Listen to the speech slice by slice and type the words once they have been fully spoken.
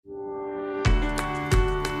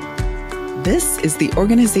This is the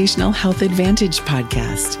Organizational Health Advantage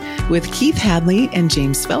podcast with Keith Hadley and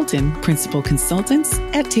James Felton, principal consultants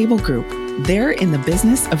at Table Group. They're in the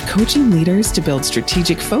business of coaching leaders to build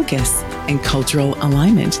strategic focus and cultural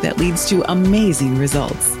alignment that leads to amazing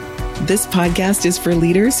results. This podcast is for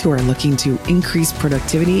leaders who are looking to increase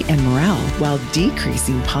productivity and morale while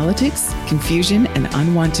decreasing politics, confusion, and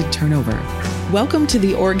unwanted turnover. Welcome to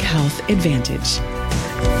the Org Health Advantage.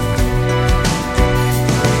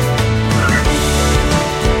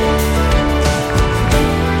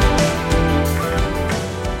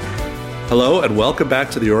 Hello, and welcome back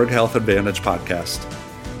to the Org Health Advantage podcast.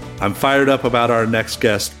 I'm fired up about our next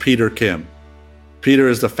guest, Peter Kim. Peter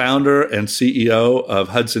is the founder and CEO of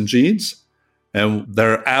Hudson Jeans, and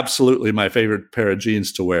they're absolutely my favorite pair of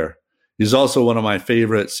jeans to wear. He's also one of my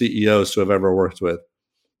favorite CEOs to have ever worked with.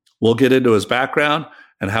 We'll get into his background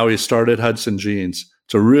and how he started Hudson Jeans.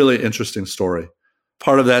 It's a really interesting story.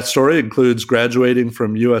 Part of that story includes graduating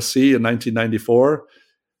from USC in 1994,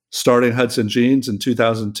 starting Hudson Jeans in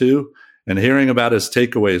 2002, and hearing about his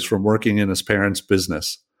takeaways from working in his parents'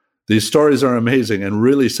 business. These stories are amazing and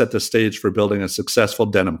really set the stage for building a successful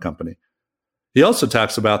denim company. He also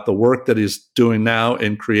talks about the work that he's doing now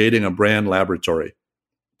in creating a brand laboratory.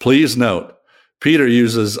 Please note, Peter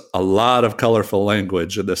uses a lot of colorful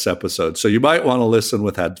language in this episode, so you might want to listen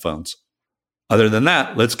with headphones. Other than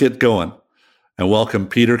that, let's get going and welcome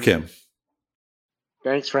Peter Kim.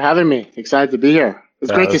 Thanks for having me. Excited to be here.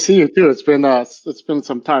 It's great to see you too. It's been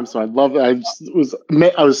some time, so I love it.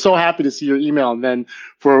 I was so happy to see your email, and then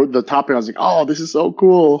for the topic, I was like, "Oh, this is so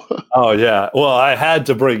cool." Oh yeah, well, I had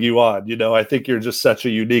to bring you on. You know, I think you're just such a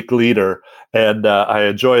unique leader, and I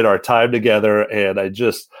enjoyed our time together. And I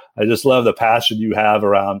just love the passion you have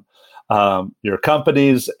around your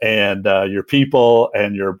companies and your people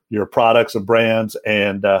and your products and brands,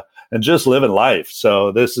 and just living life.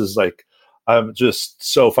 So this is like, I'm just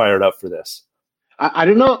so fired up for this. I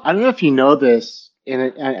don't know if you know this,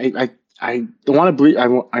 and I don't want to believe.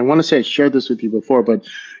 I want to say I shared this with you before, but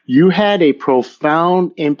you had a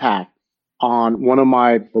profound impact on one of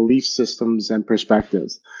my belief systems and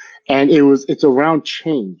perspectives, and it's around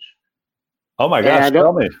change. Oh my gosh,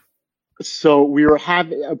 tell me. So we were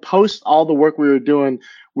having post all the work we were doing.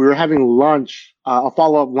 We were having lunch, a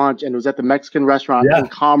follow-up lunch, and it was at the Mexican restaurant in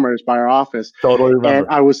Commerce by our office. Totally remember. And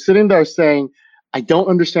I was sitting there saying, I don't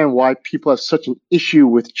understand why people have such an issue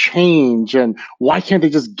with change, and why can't they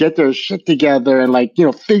just get their shit together and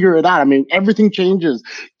figure it out? I mean, everything changes.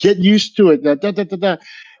 Get used to it.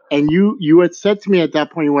 And you had said to me at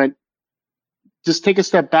that point, you went, just take a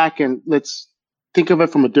step back and let's think of it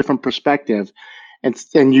from a different perspective.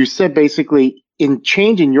 And you said basically, in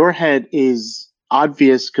change in your head is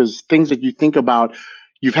obvious because things that you think about,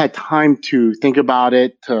 you've had time to think about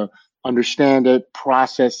it, to understand it,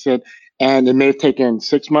 process it. And it may have taken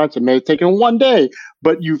 6 months, it may have taken one day,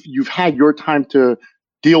 but you've had your time to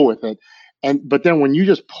deal with it. But then when you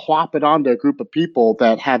just plop it onto a group of people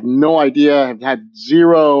that have no idea, have had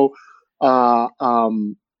zero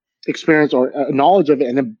experience or knowledge of it,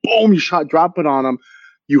 and then boom, you drop it on them,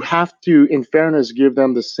 you have to, in fairness, give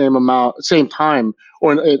them the same time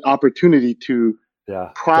or an opportunity to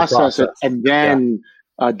process it and then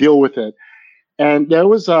deal with it. And there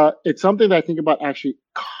was it's something that I think about actually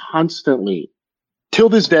constantly till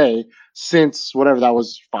this day, since whatever that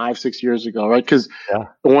was 5-6 years ago, right? Because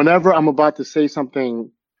whenever I'm about to say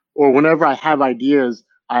something or whenever I have ideas,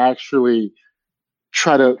 I actually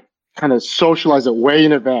try to kind of socialize it way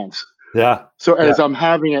in advance. Yeah. So as I'm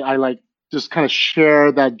having it, I just kind of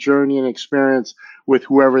share that journey and experience with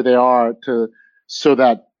whoever they are so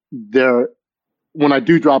that when I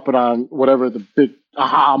do drop it on whatever the big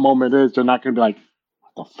aha moment is, they're not going to be like,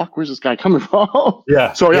 what the fuck, where's this guy coming from?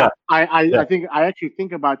 Yeah. So I think I actually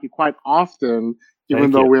think about you quite often,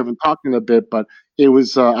 even though we haven't talked in a bit, but it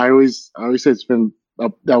was, I always say it's been,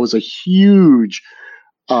 that was a huge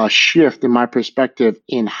shift in my perspective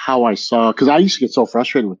in how I saw, because I used to get so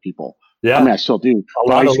frustrated with people. Yeah. I mean, I still do.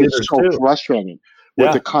 I used to get so frustrated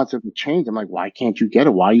with the concept of change. I'm like, why can't you get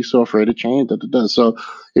it? Why are you so afraid of change? So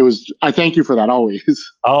I thank you for that always.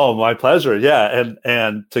 Oh, my pleasure. Yeah.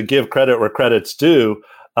 And to give credit where credit's due,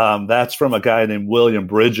 that's from a guy named William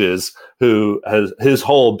Bridges, who has his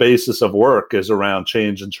whole basis of work is around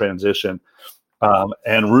change and transition,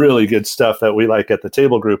 and really good stuff that we like at the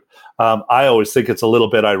Table Group. I always think it's a little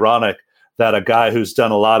bit ironic that a guy who's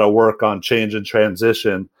done a lot of work on change and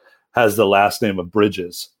transition has the last name of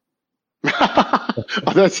Bridges.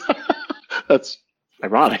 That's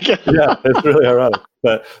ironic. Yeah, it's really ironic.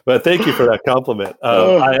 But thank you for that compliment.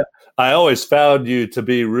 I always found you to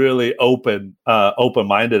be really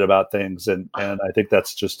open-minded about things, and I think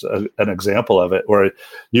that's just an example of it, where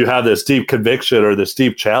you have this deep conviction or this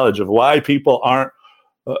deep challenge of why people aren't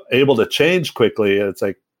able to change quickly. And it's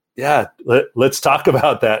like, yeah, let's talk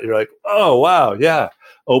about that. You're like, oh wow, yeah,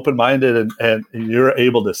 open-minded, and you're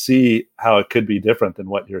able to see how it could be different than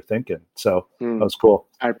what you're thinking. So that was cool.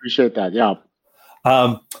 I appreciate that. Yeah.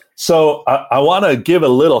 So I want to give a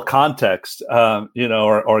little context, or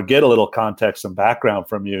get a little context and background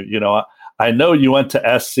from you. I know you went to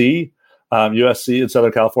USC in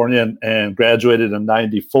Southern California and graduated in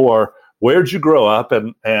 '94. Where'd you grow up,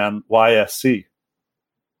 and why SC?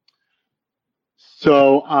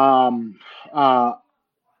 So I'm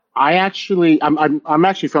actually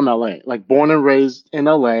from LA, like born and raised in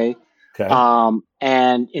LA. Okay.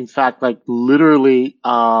 And in fact, like literally,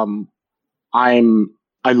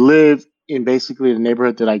 I live in basically the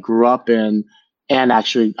neighborhood that I grew up in, and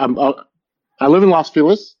actually, I live in Los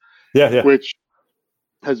Feliz, which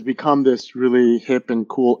has become this really hip and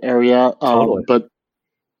cool area. Totally. But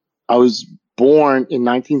I was born in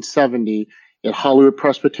 1970 at Hollywood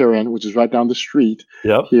Presbyterian, which is right down the street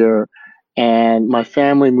here, and my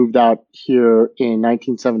family moved out here in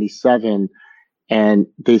 1977, and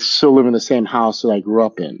they still live in the same house that I grew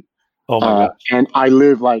up in. Oh my gosh! And I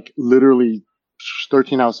live like literally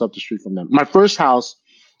 13 houses up the street from them. My first house,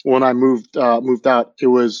 when I moved out, it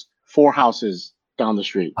was 4 houses down the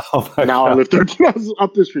street. Oh my now God. I live 13 houses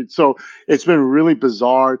up the street. So it's been really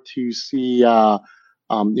bizarre to see, the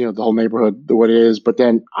whole neighborhood, what it is. But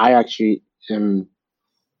then I actually am.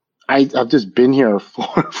 I've just been here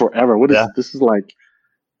for forever. What is this? Is like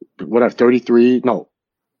what? I've 43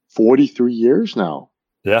 years now.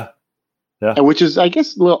 Yeah. And which is, I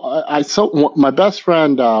guess, my best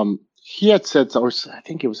friend. He had said, or I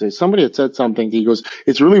think it was somebody had said something. He goes,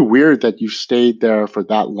 "It's really weird that you stayed there for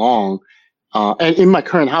that long." And in my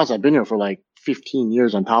current house, I've been here for like 15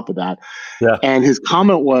 years on top of that. Yeah. And his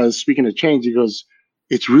comment was, speaking of change, he goes,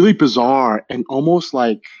 "It's really bizarre and almost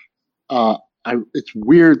like it's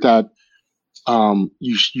weird that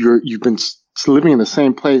you've been living in the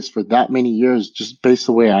same place for that many years just based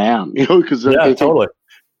the way I am, because totally.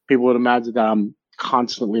 People would imagine that I'm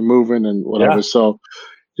constantly moving and whatever." Yeah. So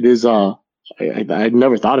it is. I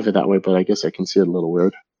never thought of it that way, but I guess I can see it a little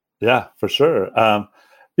weird. Yeah, for sure.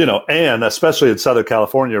 And especially in Southern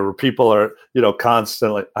California, where people are,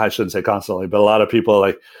 constantly, I shouldn't say constantly, but a lot of people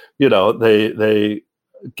like, they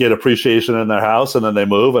get appreciation in their house and then they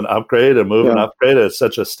move and upgrade and move and upgrade. It's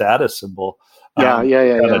such a status symbol.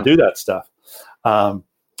 To do that stuff. And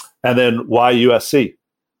then why USC?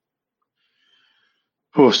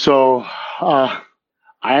 So I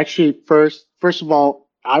actually first of all,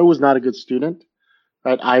 I was not a good student,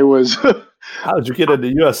 right? I was. How did you get into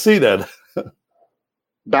USC then?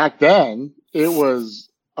 Back then, it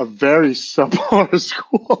was a very subpar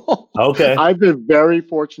school. Okay. I've been very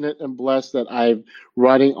fortunate and blessed that I'm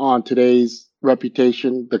riding on today's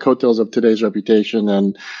reputation, the coattails of today's reputation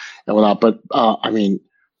and whatnot. But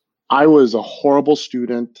I was a horrible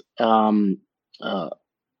student.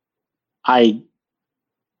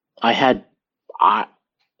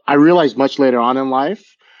 I realized much later on in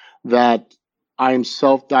life that I'm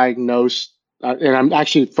self-diagnosed, and I'm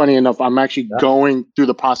actually, funny enough, I'm actually going through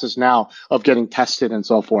the process now of getting tested and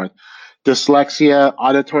so forth. Dyslexia,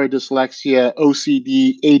 auditory dyslexia,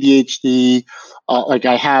 OCD, ADHD,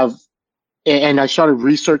 I have, and I started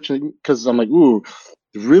researching because I'm like, ooh,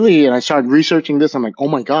 really? And I started researching this. I'm like, oh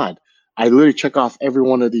my God, I literally check off every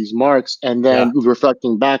one of these marks. And then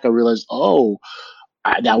reflecting back, I realized,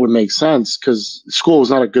 that would make sense because school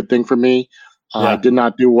was not a good thing for me. I did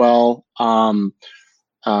not do well.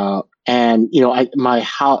 And my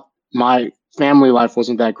family life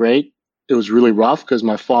wasn't that great. It was really rough because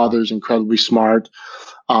my father's incredibly smart,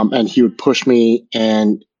 and he would push me,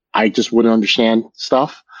 and I just wouldn't understand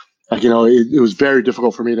stuff. It was very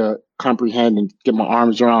difficult for me to comprehend and get my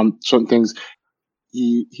arms around certain things.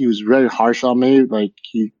 He was very harsh on me. Like,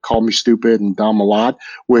 he called me stupid and dumb a lot,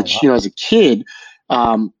 which, as a kid,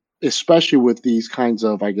 especially with these kinds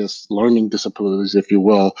of, I guess, learning disabilities, if you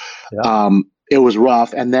will, it was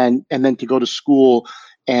rough. And then to go to school,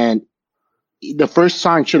 and the first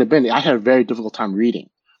sign should have been, I had a very difficult time reading.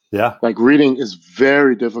 Yeah. Like, reading is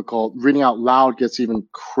very difficult. Reading out loud gets even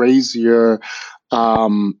crazier.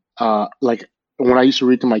 Like, when I used to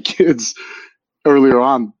read to my kids earlier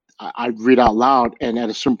on, I'd read out loud, and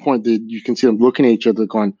at a certain point, you can see them looking at each other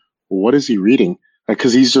going, well, what is he reading?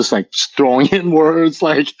 Because he's just like throwing in words,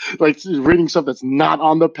 like reading stuff that's not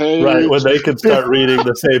on the page. Right, when they can start reading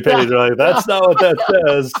the same page, they're like, that's not what that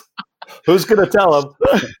says. Who's going to tell him?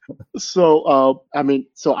 So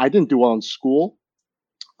I didn't do well in school.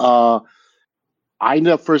 I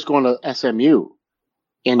ended up first going to SMU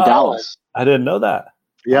in Dallas. I didn't know that.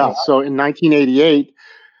 Yeah. So in 1988,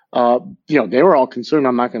 they were all concerned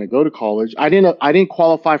I'm not going to go to college. I didn't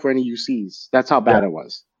qualify for any UCs. That's how bad it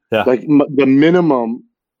was. Yeah. Like the minimum,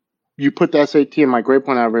 you put the SAT and my grade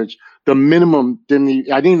point average, the minimum I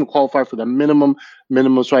didn't even qualify for the minimum.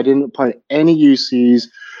 So I didn't apply any UCs.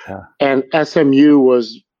 Yeah. And SMU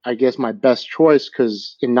was, I guess, my best choice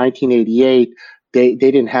because in 1988, they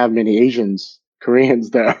didn't have many Koreans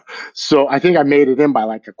there. So I think I made it in by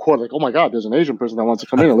like a quarter. Like, oh my God, there's an Asian person that wants to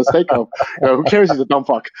come in. Let's take him. Who cares? He's a dumb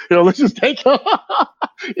fuck. Let's just take him.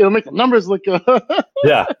 It'll make the numbers look good.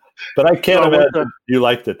 Yeah. But I can't imagine you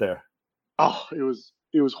liked it there. Oh, it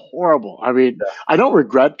was horrible. I mean, I don't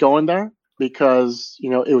regret going there because,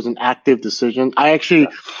 it was an active decision. It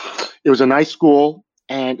was a nice school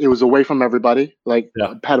and it was away from everybody. Like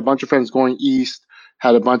I had a bunch of friends going east,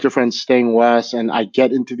 had a bunch of friends staying west. And I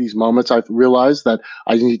get into these moments, I've realized that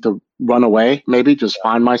I need to run away, maybe just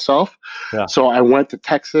find myself. Yeah. So I went to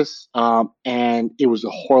Texas and it was a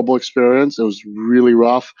horrible experience. It was really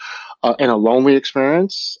rough and a lonely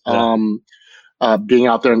experience. Yeah. Being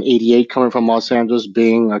out there in 88, coming from Los Angeles,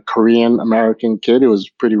 being a Korean American kid, it was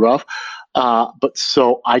pretty rough. But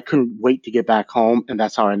so I couldn't wait to get back home. And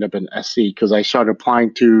that's how I ended up in SC because I started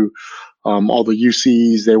applying to all the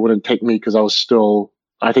UCs. They wouldn't take me because I was still,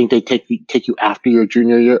 I think they take you after your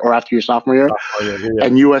junior year or after your sophomore year.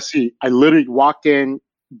 And USC, I literally walked in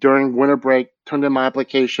during winter break, turned in my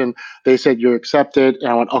application. They said, you're accepted. And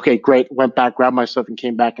I went, okay, great. Went back, grabbed my stuff and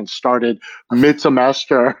came back and started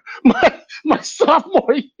mid-semester my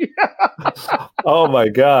sophomore year. Oh my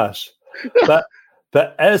gosh.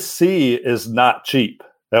 The SC is not cheap.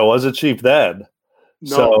 That wasn't cheap then.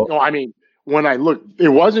 No, I mean, when I look, it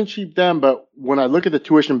wasn't cheap then, but when I look at the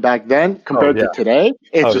tuition back then compared to today,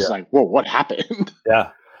 it's just like, whoa, what happened?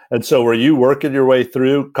 Yeah. And so were you working your way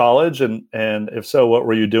through college? And if so, what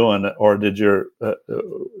were you doing? Or did your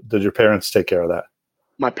parents take care of that?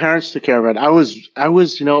 My parents took care of it. I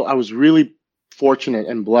was really fortunate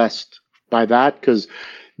and blessed by that because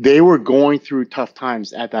they were going through tough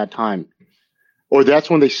times at that time. Or that's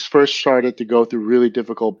when they first started to go through really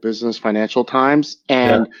difficult business financial times.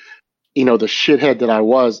 And, the shithead that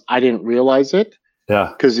I didn't realize it.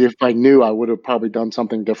 Yeah. Because if I knew, I would have probably done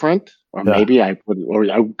something different. Or maybe I would, or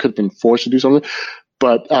I could have been forced to do something.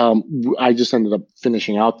 But I just ended up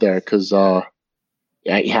finishing out there because I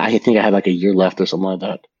think I had like a year left or something like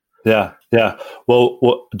that. Yeah, yeah.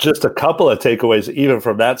 Well, just a couple of takeaways, even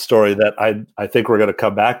from that story, that I think we're going to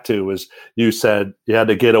come back to is you said you had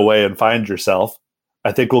to get away and find yourself.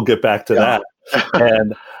 I think we'll get back to that.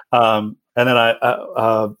 And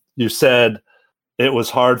then you said it was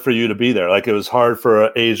hard for you to be there. Like it was hard for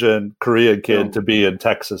an Asian Korean kid to be in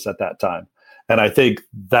Texas at that time. And I think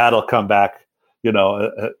that'll come back,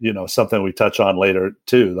 something we touch on later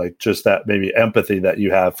too, like just that maybe empathy that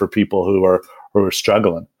you have for people who are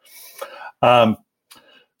struggling.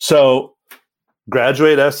 So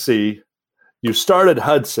graduate SC, you started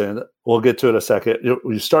Hudson. We'll get to it in a second.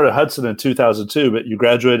 You started Hudson in 2002, but you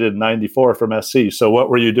graduated in 94 from SC. So what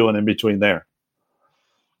were you doing in between there?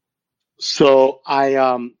 So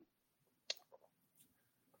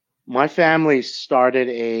my family started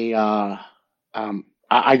I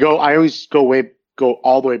always go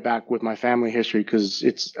all the way back with my family history because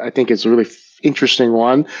I think it's a really interesting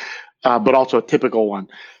one, but also a typical one.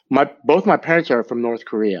 Both my parents are from North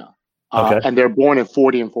Korea, and they're born in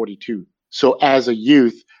 40 and 42. So as a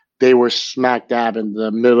youth, they were smack dab in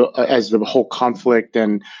the middle as the whole conflict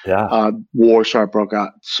and war broke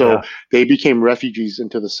out. So they became refugees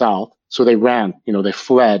into the South. So they ran, they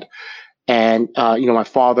fled. And, my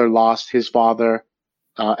father lost his father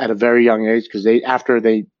at a very young age because after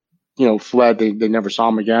they fled, they never saw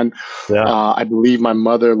him again. Yeah. I believe my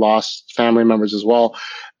mother lost family members as well.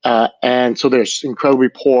 And so they're incredibly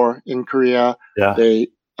poor in Korea. Yeah. They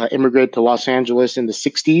immigrated to Los Angeles in the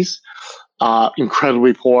 60s,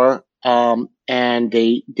 incredibly poor. And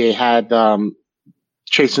they had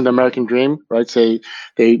chasing the American dream, right? So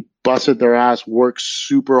they busted their ass, worked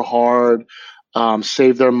super hard,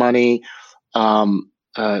 saved their money.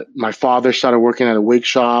 My father started working at a wig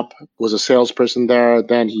shop, was a salesperson there.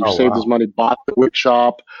 Then he saved his money, bought the wig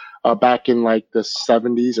shop back in like the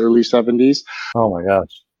 70s, early 70s. Oh my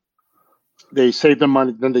gosh. They saved their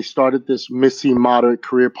money. Then they started this Missy moderate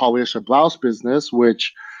career polyester blouse business,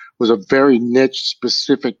 which was a very niche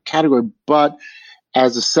specific category. But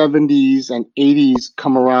as the 70s and 80s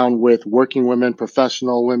come around with working women,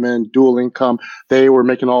 professional women, dual income, they were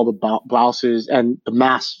making all the blouses and the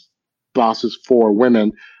mass bosses for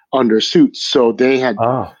women under suits. So they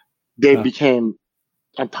became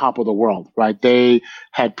on top of the world, right? They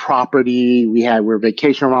had property. We were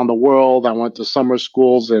vacation around the world. I went to summer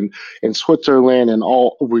schools in Switzerland, and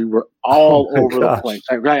we were all over the place,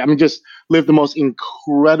 right? I mean, just lived the most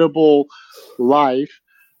incredible life.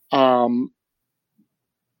 But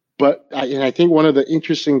I think one of the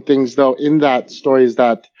interesting things, though, in that story is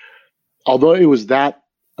that although it was that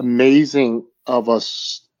amazing of a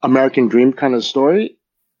American dream kind of story,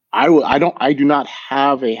 I do not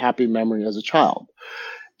have a happy memory as a child.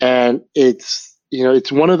 And it's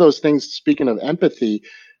one of those things, speaking of empathy,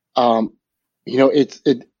 my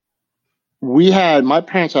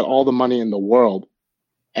parents had all the money in the world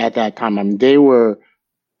at that time. I mean,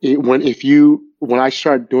 when I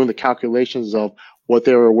started doing the calculations of what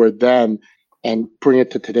they were worth then and putting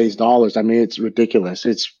it to today's dollars, I mean, it's ridiculous.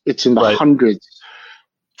 It's in the hundreds,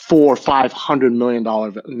 $400-500 million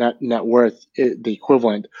net worth, the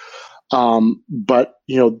equivalent. But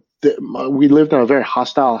we lived in a very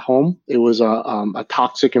hostile home. It was a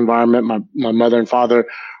toxic environment. My mother and father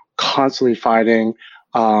constantly fighting.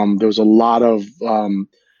 There was a lot of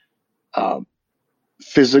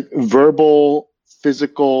verbal,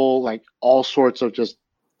 physical, like all sorts of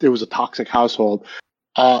it was a toxic household.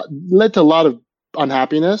 Led to a lot of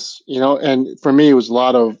unhappiness, and for me, it was a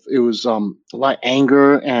lot of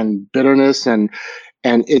anger and bitterness, and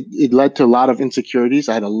it led to a lot of insecurities.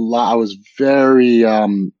 I was very,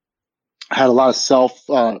 had a lot of self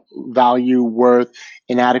value, worth,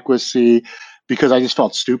 inadequacy, because I just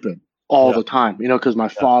felt stupid all the time, because my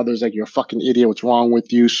father's like, "You're a fucking idiot. What's wrong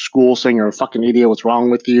with you?" School saying, "You're a fucking idiot. What's wrong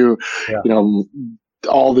with you?"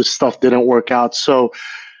 All this stuff didn't work out. So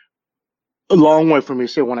a long way for me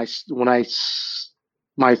to say,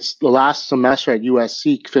 the last semester at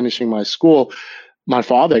USC, finishing my school, my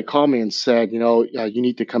father called me and said, you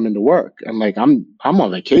need to come into work. I'm like, I'm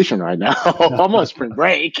on vacation right now. I'm on spring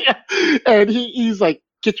break. And he's like,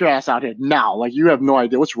 "Get your ass out here now. Like, you have no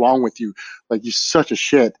idea what's wrong with you. Like, you're such a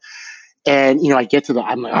shit." And, I get to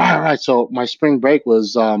I'm like, all right. So my spring break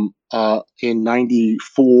was in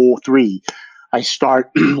 94-3. I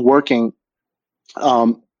start working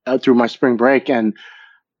through my spring break, and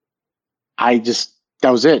that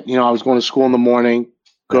was it. I was going to school in the morning,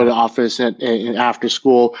 go to the office and after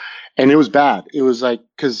school, and it was bad. It was like,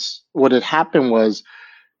 because what had happened was,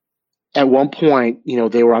 at one point,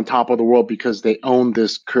 they were on top of the world because they owned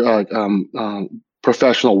this professional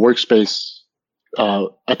workspace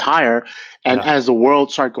attire, and as the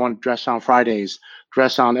world started going dress down Fridays,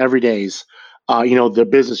 dress down every days, the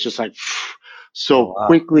business just like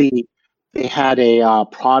quickly. They had a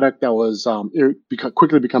product that was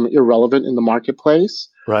quickly becoming irrelevant in the marketplace.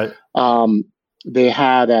 Right. They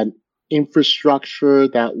had an infrastructure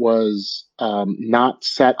that was not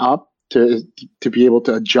set up to be able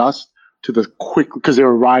to adjust to the quick, because they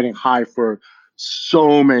were riding high for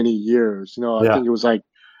so many years. I think it was like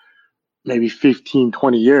maybe 15,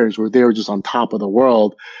 20 years where they were just on top of the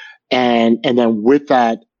world. And then with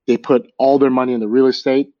that, they put all their money in the real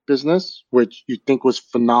estate business, which you think was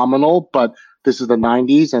phenomenal, but this is the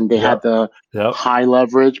 90s, and they had the high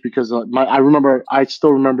leverage because I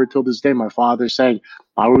still remember till this day, my father saying,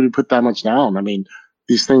 "Why would we put that much down? I mean,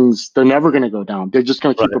 these things, they're never going to go down. They're just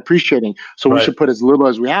going to keep appreciating. So we should put as little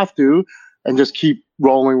as we have to and just keep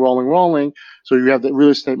rolling. So you have the real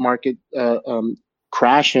estate market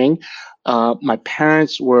crashing. My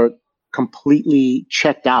parents were completely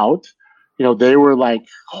checked out. They were like,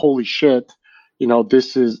 "Holy shit,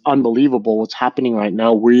 this is unbelievable what's happening right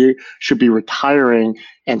now. We should be retiring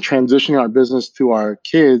and transitioning our business to our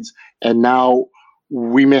kids. And now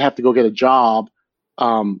we may have to go get a job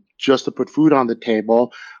just to put food on the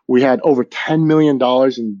table." We had over $10 million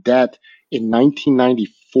in debt in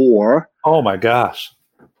 1994. Oh my gosh.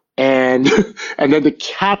 And then to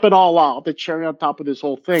cap it all out, the cherry on top of this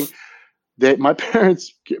whole thing, that my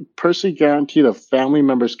parents personally guaranteed a family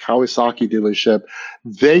member's Kawasaki dealership.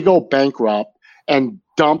 They go bankrupt and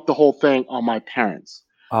dump the whole thing on my parents.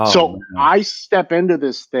 So man. I step into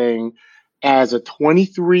this thing as a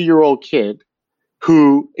 23-year-old kid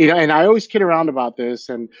who, and I always kid around about this,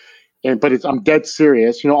 but I'm dead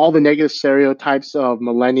serious. all the negative stereotypes of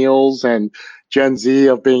millennials and Gen Z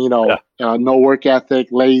of being, no work ethic,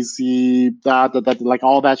 lazy, like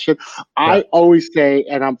all that shit. Yeah. I always say,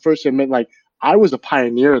 and I'm first to admit, like, I was a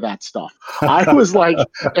pioneer of that stuff. I was like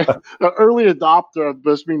an early adopter of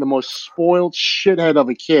just being the most spoiled shithead of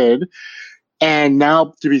a kid. And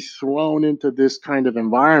now to be thrown into this kind of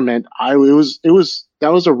environment, that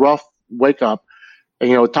was a rough wake up.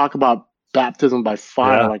 And, talk about baptism by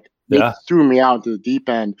fire. It threw me out into the deep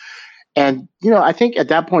end. And, I think at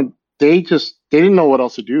that point, they didn't know what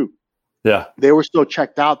else to do. Yeah. They were so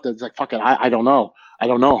checked out that it's like, fuck it, I don't know. And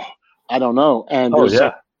they're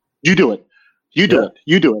like, you do it. You do it.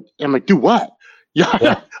 And I'm like, do what? Yeah.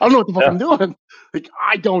 I don't know what the fuck I'm doing. Like,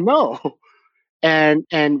 I don't know.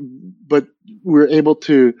 But we're able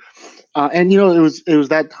to, and it was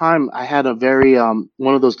that time I had a very,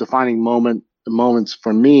 one of those defining moments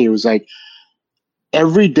for me. It was like,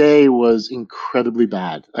 every day was incredibly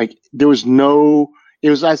bad. Like it was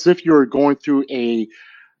as if you were going through a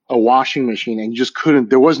washing machine and you just couldn't,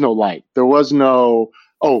 there was no light. There was no,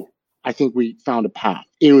 I think we found a path.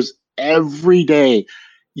 It was every day.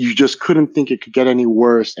 You just couldn't think it could get any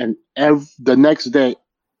worse. And the next day,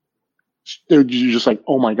 you're just like,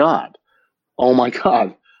 oh my God,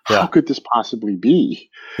 how could this possibly be?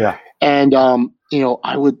 Yeah. And,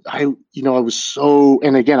 I was so,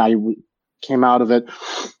 and again, I came out of it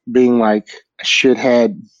being like a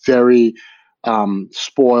shithead, very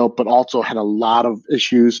spoiled, but also had a lot of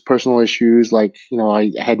issues, personal issues. Like,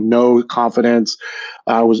 I had no confidence.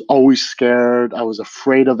 I was always scared. I was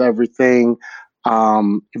afraid of everything.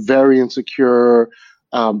 Very insecure.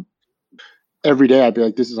 Every day I'd be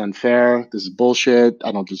like, this is unfair. This is bullshit.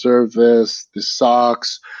 I don't deserve this. This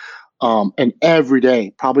sucks. And every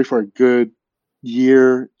day, probably for a good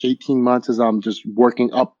year, 18 months, as I'm just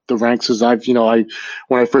working up the ranks, as when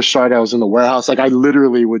I first started, I was in the warehouse. Like I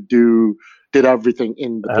literally did everything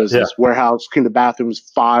in the business. Warehouse, cleaned the bathrooms,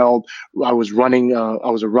 filed. I was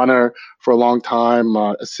a runner for a long time,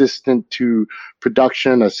 assistant to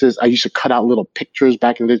production, I used to cut out little pictures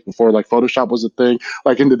back in the days before like Photoshop was a thing,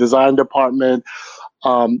 like in the design department.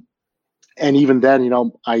 And even then,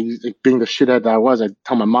 I, being the shithead that I was, I'd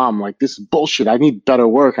tell my mom, like, this is bullshit. I need better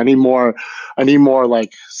work. I need more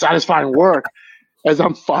like satisfying work as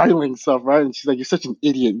I'm filing stuff, right? And she's like, you're such an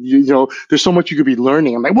idiot. There's so much you could be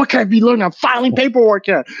learning. I'm like, what can I be learning? I'm filing paperwork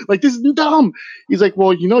here. Like, this is dumb. He's like,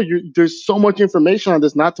 well, there's so much information on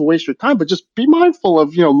this not to waste your time, but just be mindful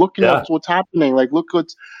of, looking at what's happening. Like,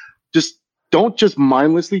 don't just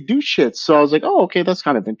mindlessly do shit. So I was like, oh, okay, that's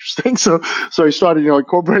kind of interesting. So I started,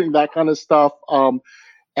 incorporating that kind of stuff.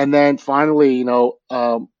 And then finally, it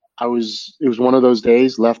was one of those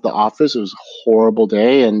days, left the office. It was a horrible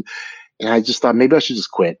day. And I just thought maybe I should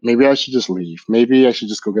just quit. Maybe I should just leave. Maybe I should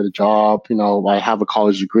just go get a job. I have a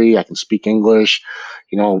college degree. I can speak English.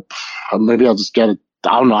 Maybe I'll just get it.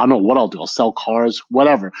 I don't know what I'll do. I'll sell cars,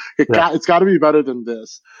 whatever. It's got to be better than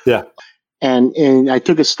this. Yeah. And I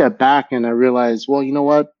took a step back and I realized, well, you know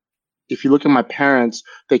what? If you look at my parents,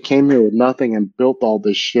 they came here with nothing and built all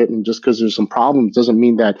this shit. And just because there's some problems doesn't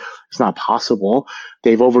mean that it's not possible.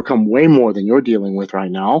 They've overcome way more than you're dealing with right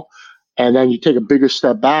now. And then you take a bigger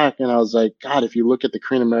step back. And I was like, God, if you look at the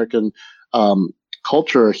Korean American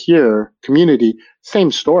culture here, community,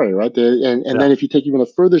 same story, right? And then if you take even a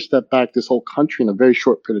further step back, this whole country in a very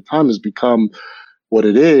short period of time has become what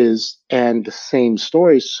it is, and the same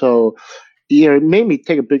story. So, it made me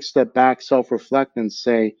take a big step back, self-reflect, and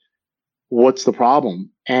say, what's the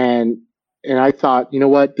problem? And I thought, you know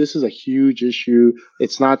what, this is a huge issue.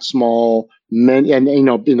 It's not small. In the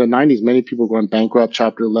 90s, many people were going bankrupt,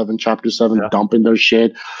 Chapter 11, Chapter 7, dumping their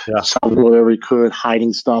shit, selling whatever he could,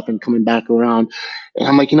 hiding stuff, and coming back around. And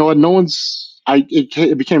I'm like, you know what,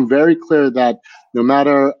 it became very clear that no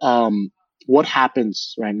matter what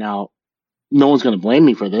happens right now, no one's going to blame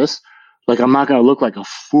me for this. Like, I'm not going to look like a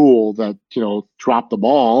fool that, dropped the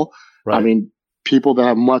ball. Right. I mean, people that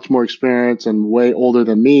have much more experience and way older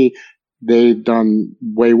than me, they've done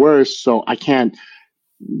way worse. So I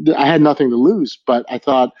had nothing to lose, but I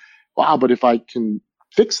thought, wow, but if I can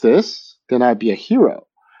fix this, then I'd be a hero.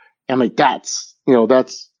 And like, that's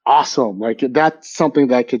awesome. Like, that's something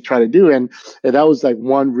that I could try to do. And that was like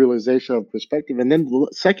one realization of perspective. And then the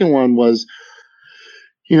second one was,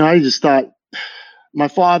 I just thought, my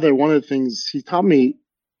father, one of the things he taught me,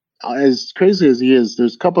 as crazy as he is,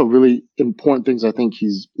 there's a couple of really important things I think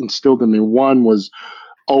he's instilled in me. One was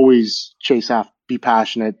always be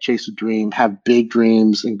passionate, chase a dream, have big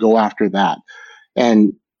dreams, and go after that.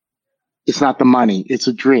 And it's not the money, it's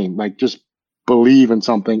a dream. Like, just believe in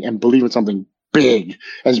something, and believe in something big.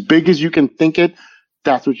 As big as you can think it,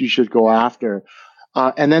 that's what you should go after.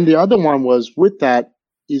 And then the other one was, with that,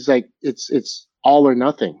 he's like, it's all or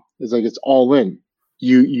nothing. It's like, it's all in.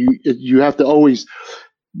 You have to always,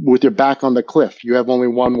 with your back on the cliff, you have only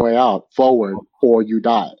one way out, forward, or you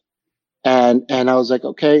die. And I was like,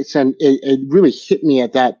 okay. So it really hit me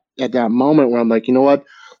at that moment where I'm like, you know what?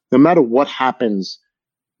 No matter what happens,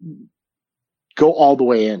 go all the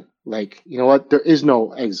way in. Like, you know what? There is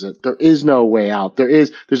no exit. There is no way out.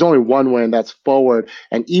 There's only one way, and that's forward.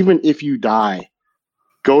 And even if you die,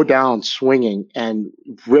 go down swinging and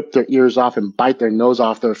rip their ears off and bite their nose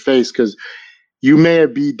off their face, because you may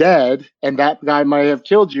be dead and that guy might have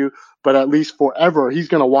killed you, but at least forever he's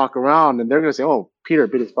going to walk around and they're going to say, oh, Peter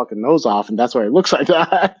bit his fucking nose off, and that's why it looks like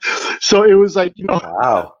that. So it was like,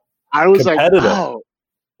 wow. I was like,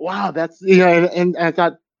 wow, that's, and I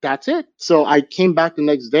thought, that's it. So I came back the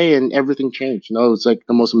next day and everything changed. It was like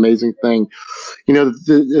the most amazing thing. One of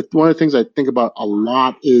the things I think about a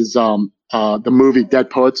lot is the movie Dead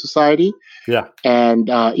Poets Society. Yeah. And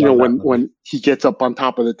when he gets up on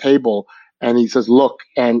top of the table and he says, look,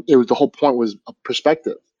 and the whole point was a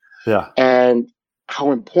perspective. Yeah. And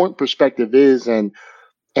how important perspective is, and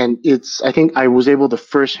I think I was able to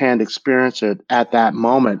firsthand experience it at that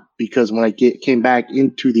moment, because when I came back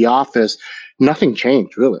into the office, nothing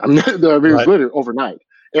changed really. I mean, it was literally overnight.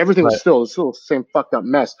 Everything was still the same fucked up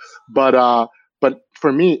mess. But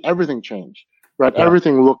for me, everything changed. Right? Yeah.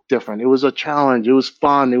 Everything looked different. It was a challenge. It was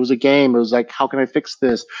fun. It was a game. It was like, how can I fix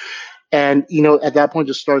this? And, at that point,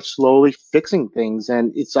 just start slowly fixing things.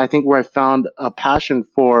 And it's, I think, where I found a passion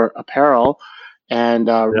for apparel and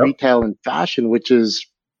retail and fashion, which is,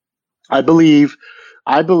 I believe,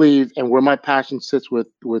 and where my passion sits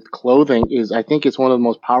with clothing is, I think it's one of the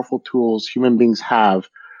most powerful tools human beings have,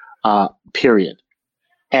 period.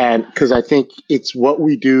 And because I think it's what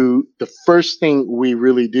we do, the first thing we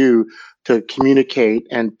really do to communicate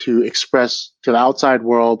and to express to the outside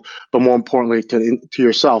world, but more importantly to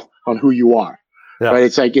yourself on who you are. Yeah. Right?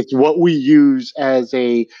 It's like, it's what we use as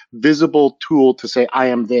a visible tool to say, I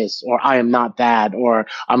am this, or I am not that, or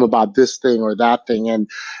I'm about this thing or that thing. And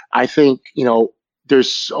I think,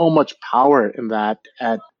 there's so much power in that.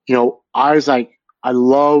 I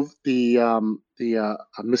love the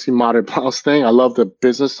missing modern blouse thing. I love the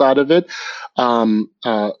business side of it.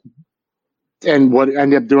 And what I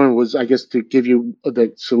ended up doing was, I guess, to give you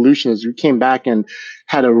the solution, is we came back and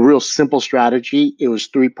had a real simple strategy. It was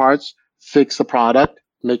 3 parts: fix the product,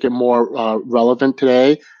 make it more relevant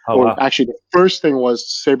today. Actually, the first thing was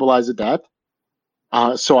stabilize the debt.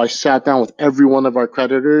 So I sat down with every one of our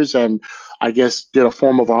creditors and I guess did a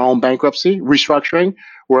form of our own bankruptcy restructuring,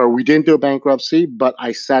 where we didn't do a bankruptcy, but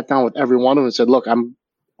I sat down with every one of them and said, look,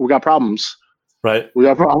 we got problems. Right. We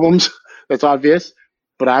got problems. That's obvious,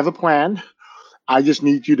 but I have a plan. I just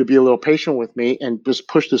need you to be a little patient with me and just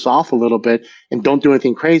push this off a little bit and don't do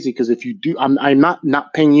anything crazy. Because if you do, I'm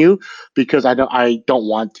not paying you because I don't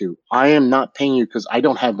want to. I am not paying you because I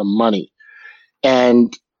don't have the money,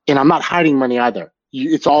 and I'm not hiding money either.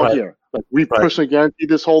 It's all here. Like, we personally guarantee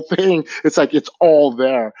this whole thing. It's like, it's all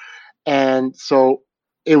there. And so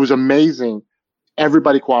it was amazing.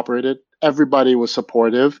 Everybody cooperated. Everybody was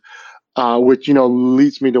supportive. Which,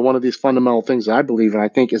 leads me to one of these fundamental things that I believe in. I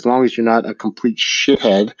think as long as you're not a complete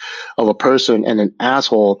shithead of a person and an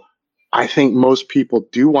asshole, I think most people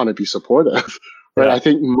do want to be supportive, right? Yeah. I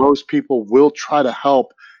think most people will try to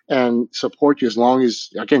help and support you, as long as,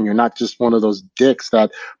 again, you're not just one of those dicks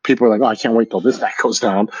that people are like, oh, I can't wait till this guy goes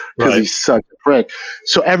down because he's such a prick.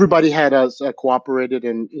 So everybody had us cooperated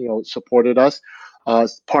and, supported us.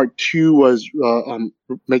 Part 2 was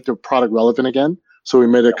make the product relevant again. So we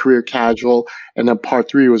made it career casual. And then part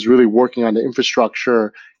 3 was really working on the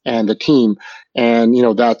infrastructure and the team. And,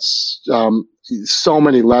 that's so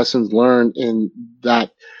many lessons learned in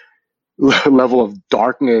that level of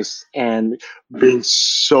darkness and being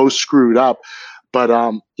so screwed up. But,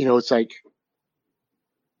 it's like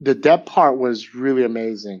the debt part was really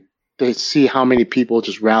amazing to see how many people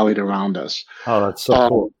just rallied around us. Oh, that's so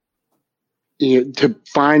cool. To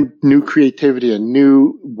find new creativity and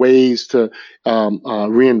new ways to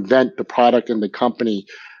reinvent the product and the company,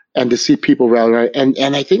 and to see people rally around.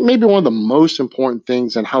 And I think maybe one of the most important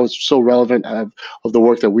things, and how it's so relevant of the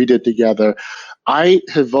work that we did together, I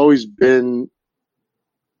have always been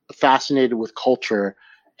fascinated with culture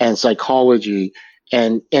and psychology,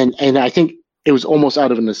 and I think it was almost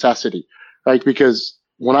out of a necessity, right? Because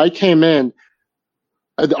when I came in,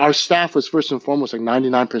 our staff was first and foremost like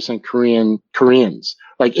 99% Koreans,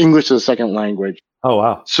 like English as a second language. Oh,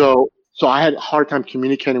 wow. So I had a hard time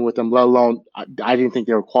communicating with them, let alone I didn't think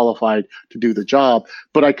they were qualified to do the job,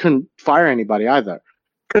 but I couldn't fire anybody either.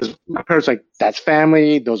 Because my parents were like, that's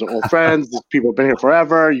family. Those are old friends. These people have been here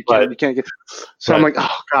forever. You can't get. So I'm like,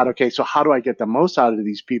 oh God, okay. So how do I get the most out of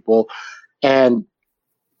these people? And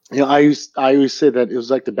I always say that it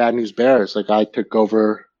was like the Bad News Bears. Like, I took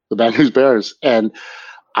over the Bad News Bears, and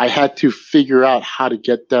I had to figure out how to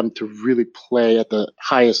get them to really play at the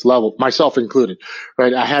highest level, myself included,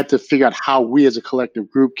 right? I had to figure out how we as a collective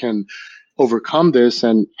group can overcome this.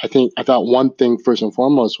 And I thought one thing first and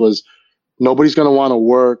foremost was, nobody's going to want to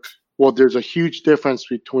work. Well, there's a huge difference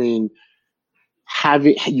between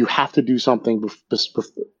you have to do something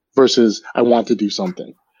versus I want to do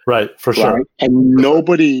something. Right, for sure. Right? And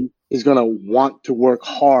nobody is going to want to work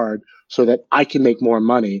hard so that I can make more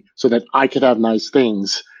money, so that I could have nice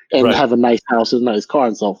things and have a nice house and a nice car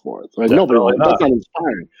and so forth. Like nobody wants, that's not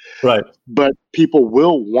inspiring. Right. But people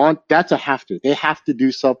will want, that's a have to. They have to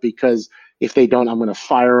do stuff because if they don't, I'm going to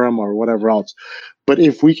fire them or whatever else. But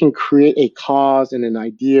if we can create a cause and an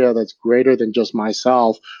idea that's greater than just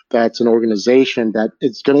myself, that's an organization that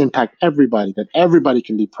it's going to impact everybody, that everybody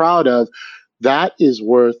can be proud of, that is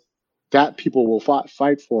worth, that people will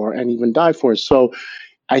fight for and even die for. So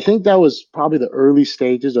I think that was probably the early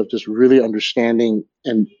stages of just really understanding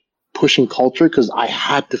and pushing culture, because I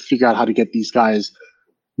had to figure out how to get these guys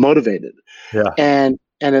motivated. Yeah. And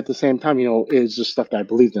at the same time, it's just stuff that I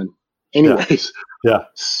believed in anyways. Yeah.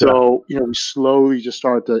 So, we slowly just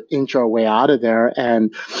started to inch our way out of there.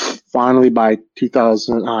 And finally by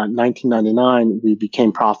 1999, we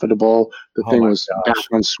became profitable. The thing was back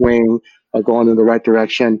on swing, going in the right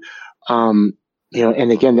direction. And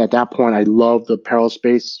again, at that point, I loved the apparel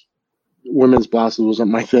space. Women's blouses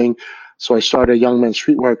wasn't my thing. So I started a young men's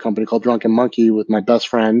streetwear company called Drunken Monkey with my best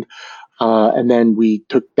friend. And then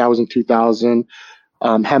that was in 2000.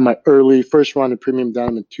 Had my first run in premium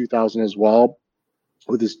denim in 2000 as well,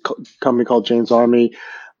 with this company called Jane's Army.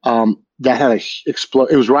 That had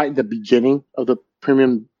it was right at the beginning of the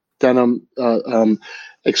premium denim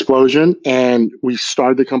explosion. And we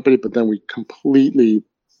started the company, but then we completely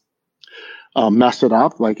messed it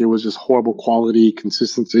up. Like it was just horrible quality,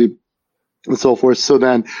 consistency, and so forth. So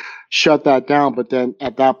then shut that down. But then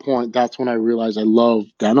at that point, that's when I realized I love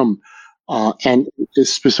denim, and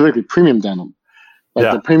specifically premium denim.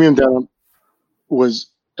 The premium denim was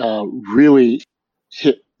really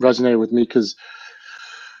resonated with me because,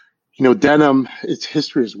 denim, its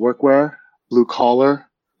history is workwear, blue collar,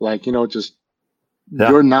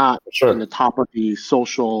 you're not in the top of the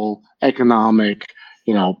social, economic,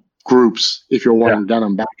 groups if you're wearing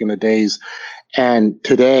denim back in the days. And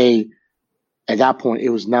today, at that point, it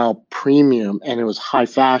was now premium and it was high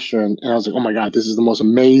fashion. And I was like, oh my God, this is the most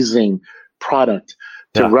amazing product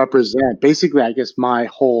to represent. Basically, I guess my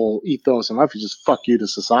whole ethos in life is just fuck you to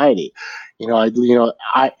society. I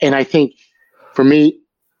think for me,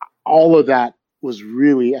 all of that was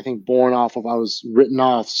really, I think, born off of, I was written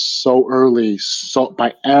off so early,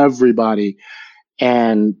 by everybody.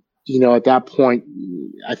 And, at that point,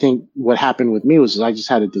 I think what happened with me was I just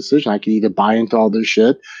had a decision. I could either buy into all this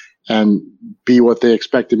shit and be what they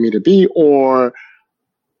expected me to be, or,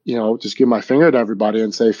 just give my finger to everybody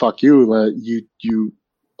and say, fuck you,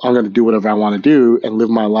 I'm going to do whatever I want to do and live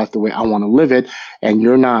my life the way I want to live it. And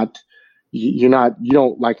you don't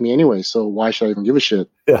like me anyway. So why should I even give a shit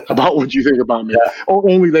about what you think about me? Yeah. Or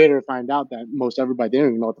only later to find out that most everybody didn't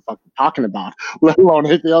even know what the fuck they're talking about, let alone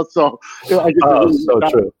anything else. So I guess so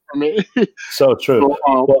true. For me. So true.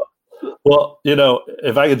 Well,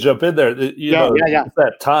 if I could jump in there, at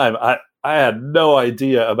that time, I had no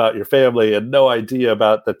idea about your family and no idea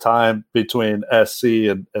about the time between SC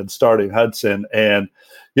and starting Hudson. And,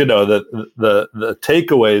 the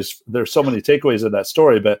takeaways, there's so many takeaways in that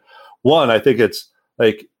story. But one, I think it's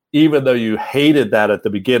like, even though you hated that at the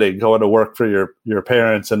beginning, going to work for your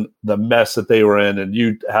parents and the mess that they were in and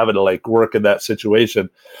you having to work in that situation,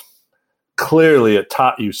 clearly it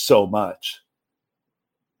taught you so much,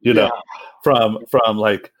 from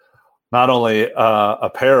not only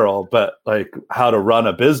apparel, but how to run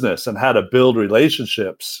a business and how to build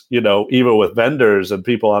relationships, even with vendors and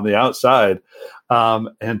people on the outside.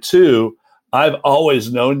 And two, I've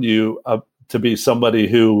always known you to be somebody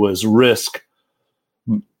who was risk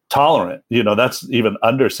tolerant. That's even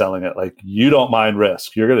underselling it. You don't mind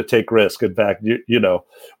risk. You're going to take risk. In fact, we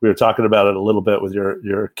were talking about it a little bit with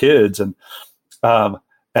your kids, and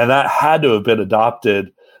that had to have been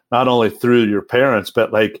adopted not only through your parents,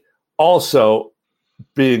 but also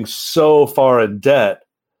being so far in debt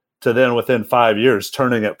to then within 5 years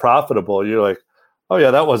turning it profitable. You're like, oh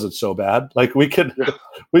yeah, that wasn't so bad. We could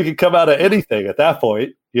come out of anything at that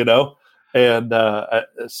point, and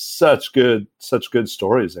such good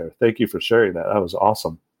stories there. Thank you for sharing that. That was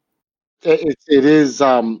awesome. It is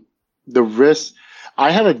the risk.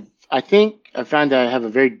 I think I found that I have a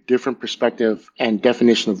very different perspective and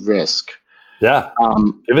definition of risk. Yeah.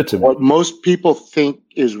 Give it to me. What most people think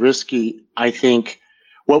is risky, I think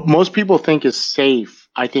what most people think is safe,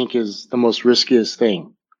 I think is the most riskiest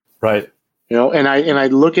thing. Right. And I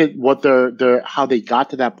look at what how they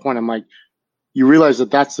got to that point. I'm like, you realize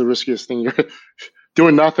that that's the riskiest thing. You're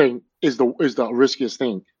doing nothing is the riskiest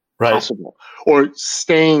thing possible, or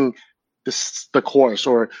staying the course,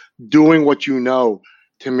 or doing what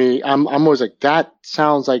to me, I'm always like, that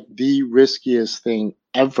sounds like the riskiest thing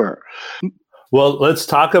ever. Well, let's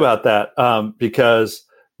talk about that because,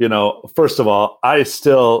 first of all, I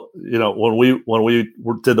still, when we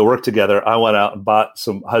did the work together, I went out and bought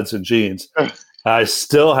some Hudson jeans. I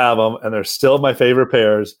still have them, and they're still my favorite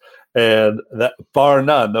pairs. And that, bar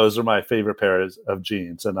none, those are my favorite pairs of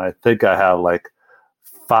jeans. And I think I have like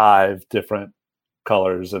 5 different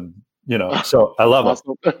colors, and so I love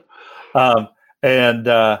them.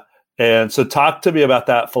 And so talk to me about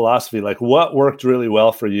that philosophy. Like, what worked really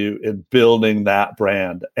well for you in building that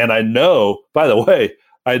brand? And I know, by the way,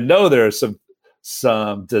 there are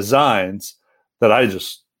some designs that I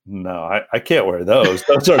just, no, I can't wear those.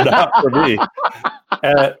 Those are not for me.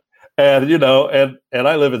 And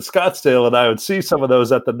I live in Scottsdale, and I would see some of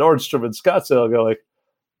those at the Nordstrom in Scottsdale and go like,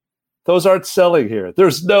 those aren't selling here.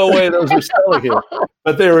 There's no way those are selling here.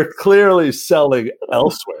 But they were clearly selling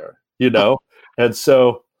elsewhere, And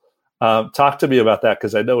so talk to me about that,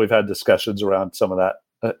 because I know we've had discussions around some of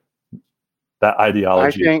that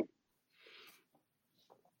ideology. I think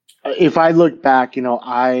if I look back,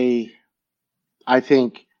 I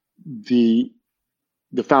think the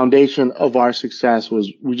foundation of our success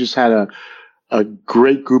was we just had a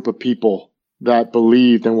great group of people that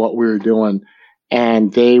believed in what we were doing,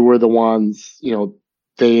 and they were the ones,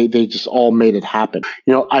 they just all made it happen.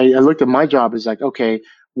 I looked at my job as like, okay,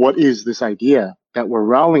 what is this idea that we're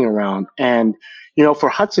rallying around? And, for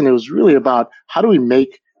Hudson, it was really about how do we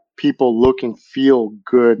make people look and feel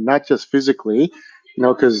good, not just physically,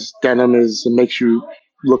 because denim it makes you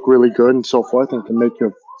look really good and so forth, and can make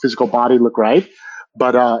your physical body look right.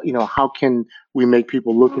 But, how can we make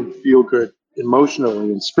people look and feel good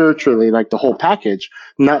emotionally and spiritually, like the whole package,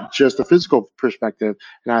 not just the physical perspective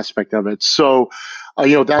and aspect of it. So,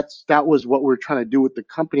 that was what we're trying to do with the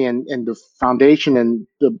company, and the foundation and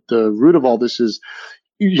the root of all this is,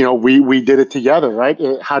 we did it together, right?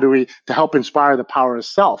 How do we, to help inspire the power of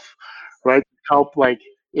self, right? Help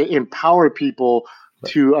empower people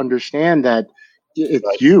to understand that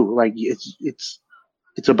it's you, like it's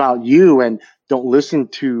about you, and don't listen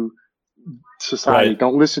to society. Right.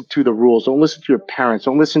 Don't listen to the rules. Don't listen to your parents.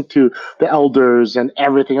 Don't listen to the elders and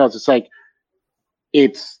everything else. It's like,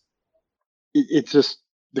 it's just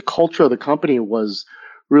the culture of the company was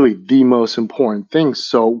really the most important thing.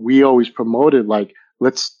 So we always promoted, like,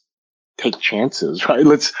 let's take chances, right?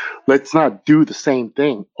 Let's not do the same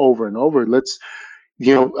thing over and over. Let's,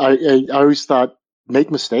 I always thought,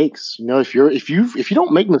 make mistakes. If you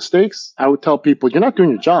don't make mistakes, I would tell people you're not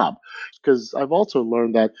doing your job, because I've also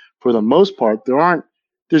learned that for the most part,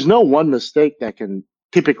 there's no one mistake that can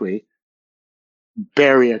typically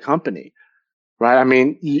bury a company, right? I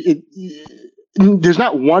mean, there's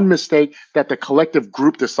not one mistake that the collective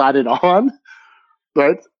group decided on,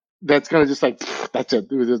 right? That's going to just like, that's it.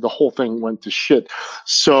 The whole thing went to shit.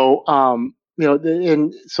 So,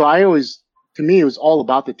 and so to me, it was all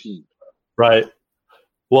about the team. Right.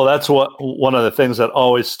 Well, that's one of the things that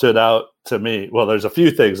always stood out to me. Well, there's a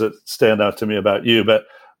few things that stand out to me about you, but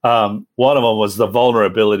one of them was the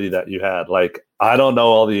vulnerability that you had. Like, I don't know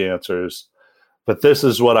all the answers, but this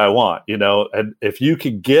is what I want, and if you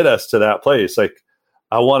could get us to that place, like,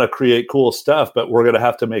 I want to create cool stuff, but we're going to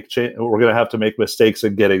have to make we're going to have to make mistakes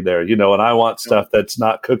in getting there, and I want stuff that's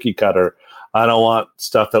not cookie cutter. I don't want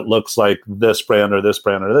stuff that looks like this brand or this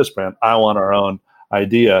brand or this brand. I want our own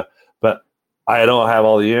idea, but I don't have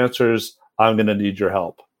all the answers. I'm going to need your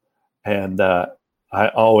help. And I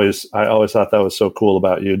always thought that was so cool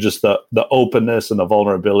about you. Just the openness and the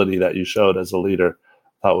vulnerability that you showed as a leader.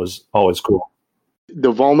 That was always cool.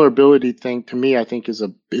 The vulnerability thing, to me, I think is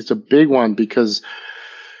a big one, because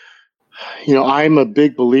I'm a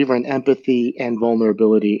big believer in empathy and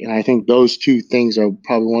vulnerability, and I think those two things are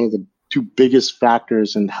probably one of the two biggest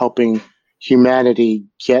factors in helping humanity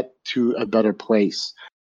get to a better place.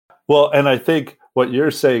 Well, and I think what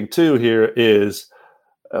you're saying too here is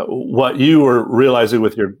what you were realizing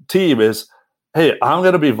with your team is, hey, I'm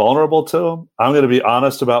going to be vulnerable to them. I'm going to be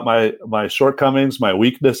honest about my shortcomings, my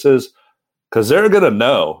weaknesses, because they're going to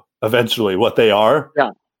know eventually what they are.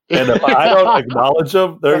 Yeah. And if I don't acknowledge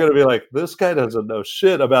them, they're going to be like, this guy doesn't know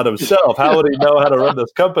shit about himself. How would he know how to run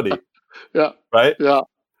this company? Yeah. Right? Yeah.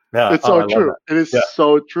 Yeah. It's so true. It is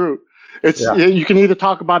so true. It's you can either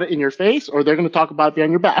talk about it in your face, or they're going to talk about it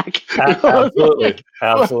behind your back. Absolutely.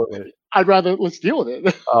 Absolutely. I'd rather, let's deal with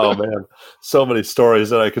it. Oh man, so many stories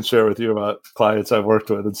that I can share with you about clients I've worked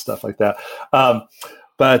with and stuff like that.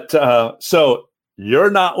 So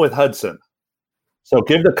you're not with Hudson. So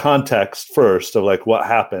give the context first of like what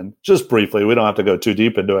happened, just briefly. We don't have to go too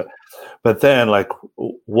deep into it. But then like,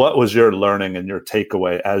 what was your learning and your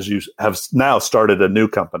takeaway as you have now started a new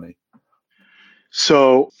company?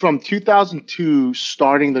 So from 2002,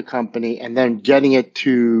 starting the company and then getting it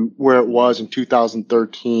to where it was in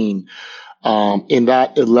 2013, in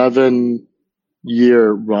that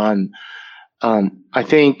 11-year run, I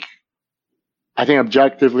think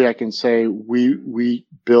objectively I can say we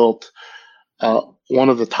built one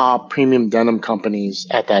of the top premium denim companies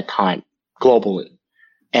at that time globally.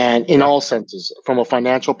 And in all senses, from a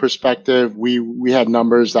financial perspective, we had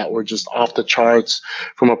numbers that were just off the charts.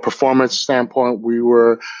 From a performance standpoint, we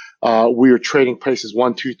were trading places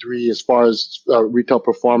 1, 2, 3 as far as retail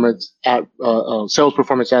performance at sales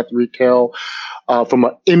performance at retail. From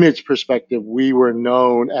an image perspective, we were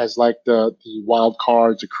known as like the wild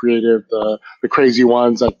cards, the creative, the crazy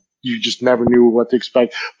ones. Like you just never knew what to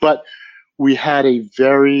expect. But we had a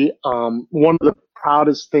very one of the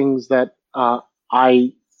proudest things that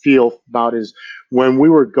I feel about is when we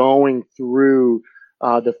were going through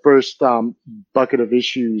the first bucket of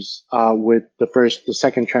issues with the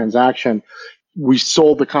second transaction. We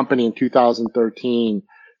sold the company in 2013,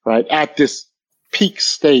 right, at this peak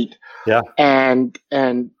state. Yeah. And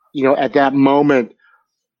at that moment,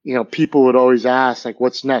 people would always ask, like,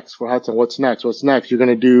 what's next for Hudson? What's next? What's next? You're going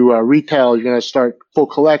to do retail. You're going to start full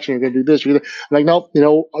collection. You're going to do this. I'm like, nope.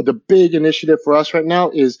 The big initiative for us right now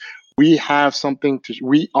is we have something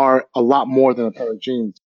we are a lot more than a pair of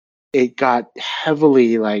jeans. It got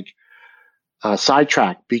heavily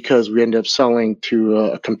sidetracked because we ended up selling to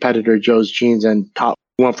a competitor, Joe's Jeans, and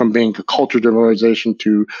went from being a culture-driven organization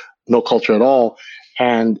to no culture at all.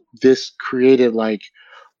 And this created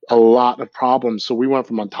a lot of problems. So we went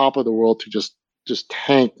from on top of the world to just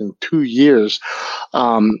tanked in 2 years.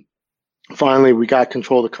 Finally, we got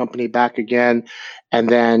control of the company back again, and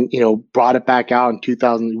then, brought it back out in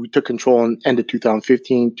 2000. We took control in end of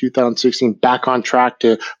 2015, 2016, back on track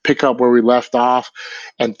to pick up where we left off,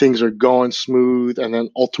 and things are going smooth. And then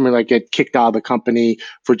ultimately I get kicked out of the company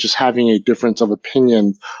for just having a difference of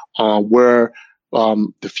opinion on where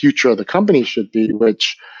the future of the company should be,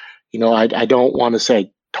 which, I don't want to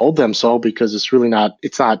say told them so, because it's really not,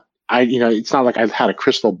 it's not like I've had a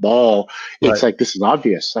crystal ball. It's like, this is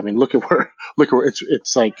obvious. I mean, look at where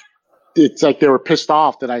it's like they were pissed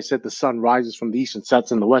off that I said the sun rises from the east and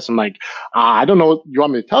sets in the west. I'm like, I don't know what you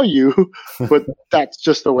want me to tell you, but that's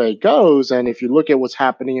just the way it goes. And if you look at what's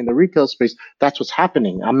happening in the retail space, that's what's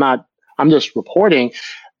happening. I'm just reporting.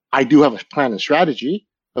 I do have a plan and strategy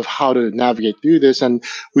of how to navigate through this. And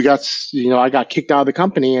I got kicked out of the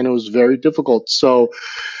company, and it was very difficult. So,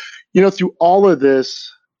 through all of this,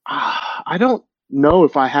 I don't know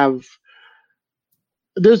if I have.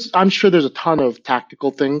 I'm sure there's a ton of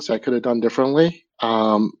tactical things I could have done differently.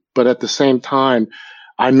 But at the same time,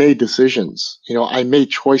 I made decisions. I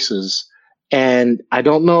made choices, and I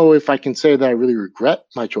don't know if I can say that I really regret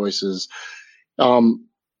my choices.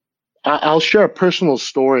 I'll share a personal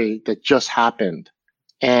story that just happened,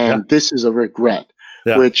 and this is a regret.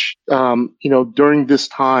 Yeah. Which, during this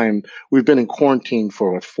time, we've been in quarantine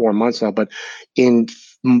for 4 months now, but in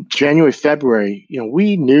January, February,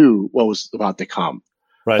 we knew what was about to come.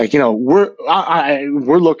 Right. I'm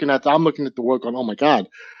looking at the world going, oh my God,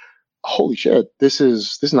 holy shit, this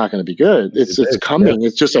is not going to be good. It's coming. Yeah.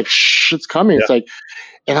 It's just like, it's coming. Yeah. It's like,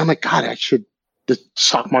 and I'm like, God, the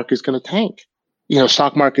stock market is going to tank.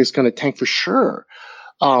 Stock market is going to tank for sure.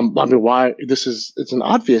 I mean, why? It's an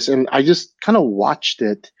obvious. And I just kind of watched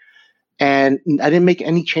it, and I didn't make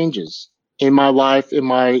any changes in my life, in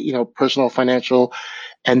my, personal, financial.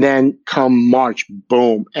 And then come March,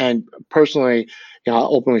 boom. And personally,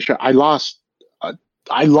 I'll openly share, I lost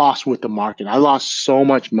with the market. I lost so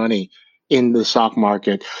much money in the stock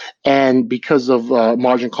market. And because of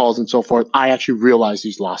margin calls and so forth, I actually realized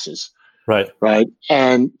these losses. Right.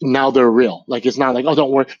 And now they're real. Like, it's not like, oh,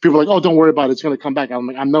 don't worry. People are like, oh, don't worry about it. It's going to come back. I'm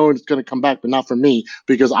like, I know it's going to come back, but not for me,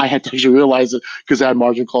 because I had to actually realize it, because I had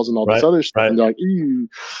margin calls and all this other stuff. And they're like, ew.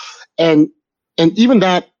 And even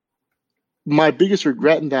that, my biggest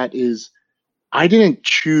regret in that is I didn't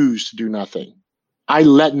choose to do nothing. I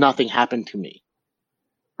let nothing happen to me.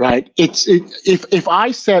 Right. If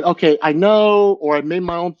I said, okay, I know, or I made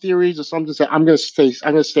my own theories or something, say I'm going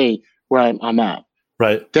to stay where I'm at.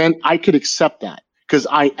 Right. Then I could accept that, because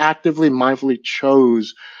I actively, mindfully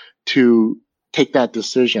chose to take that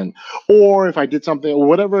decision. Or if I did something or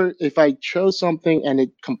whatever, if I chose something and it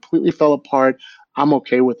completely fell apart, I'm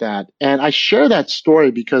okay with that. And I share that story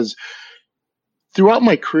because throughout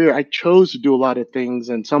my career, I chose to do a lot of things,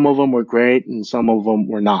 and some of them were great and some of them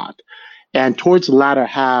were not. And towards the latter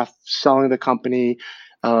half, selling the company,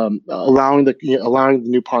 allowing the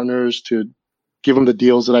new partners to give them the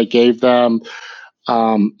deals that I gave them,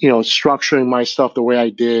 structuring my stuff the way I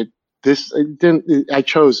did. I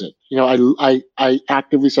chose it. I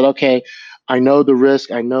actively said, okay, I know the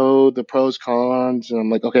risk, I know the pros, cons, and I'm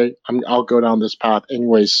like, okay, I'll go down this path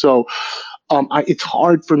anyway. So, it's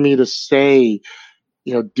hard for me to say,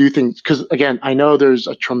 do things, because again, I know there's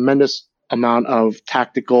a tremendous amount of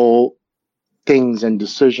tactical things and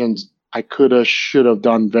decisions I could have, should have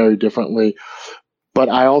done very differently. But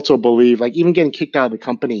I also believe, like, even getting kicked out of the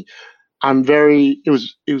company, it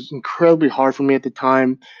was incredibly hard for me at the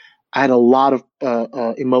time. I had a lot of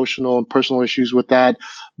emotional and personal issues with that.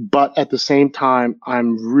 But at the same time,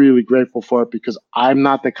 I'm really grateful for it, because I'm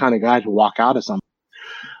not the kind of guy to walk out of something.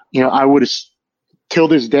 I would have, till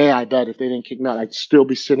this day, I bet if they didn't kick me out, I'd still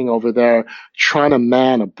be sitting over there trying to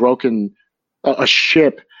man a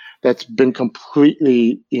ship that's been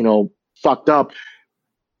completely, fucked up.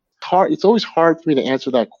 It's always hard for me to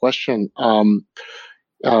answer that question. What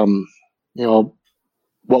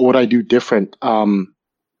would I do different? But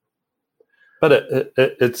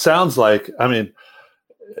it sounds like, I mean,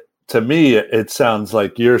 to me, it sounds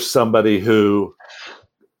like you're somebody who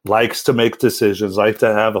likes to make decisions, like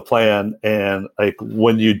to have a plan, and like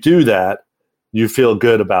when you do that, you feel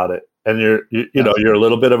good about it, and you're a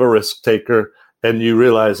little bit of a risk taker, and you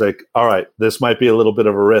realize, like, all right, this might be a little bit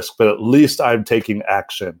of a risk, but at least I'm taking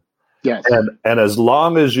action. Yes. And as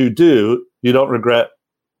long as you do, you don't regret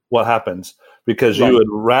what happens, because you would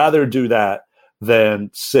rather do that than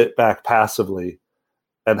sit back passively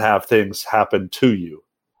and have things happen to you.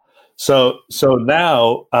 So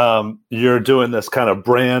now you're doing this kind of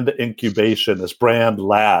brand incubation, this brand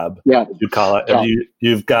lab, you call it, and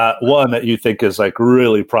you've got one that you think is like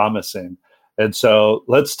really promising. And so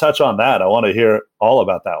let's touch on that. I want to hear all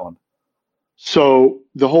about that one. So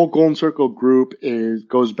the whole Golden Circle group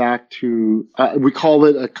goes back to, we call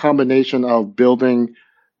it a combination of building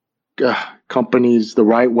companies the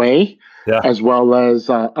right way, as well as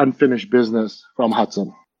unfinished business from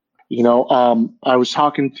Hudson. I was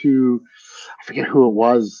talking to, I forget who it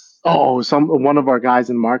was. One of our guys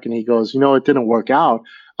in marketing. He goes, it didn't work out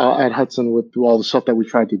at Hudson with all the stuff that we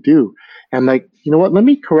tried to do. And like, you know what? Let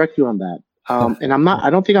me correct you on that. And I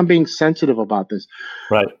don't think I'm being sensitive about this.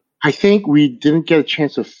 Right. I think we didn't get a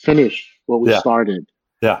chance to finish what we started.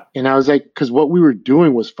 Yeah. And I was like, because what we were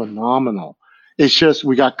doing was phenomenal. It's just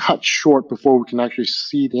we got cut short before we can actually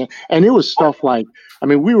see the end. And it was stuff like, I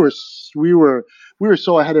mean, we were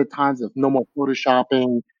so ahead of times of no more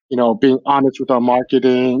photoshopping, being honest with our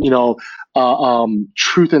marketing,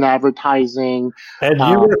 truth in advertising. And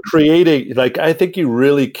you were creating, like, I think you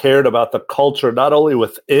really cared about the culture, not only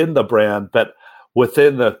within the brand, but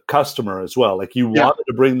within the customer as well. Like, you wanted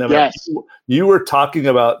to bring them in. You were talking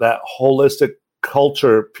about that holistic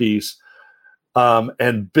culture piece,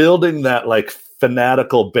 and building that like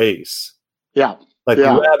fanatical base. Like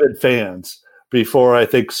rabid fans before I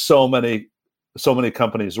think so many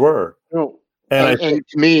companies were. And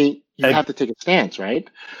to me, you have to take a stance, right?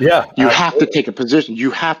 Yeah. You have to take a position.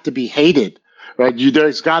 You have to be hated, right?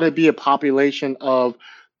 There's got to be a population of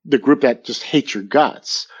the group that just hates your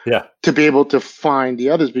guts. To be able to find the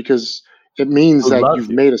others, because it means that you've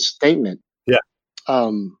made a statement.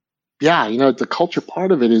 The culture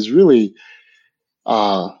part of it is really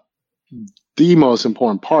the most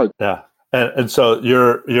important part. And so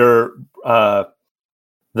your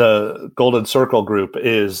the Golden Circle group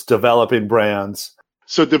is developing brands.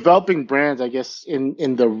 So developing brands, I guess,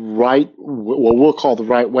 in the right, what we'll call the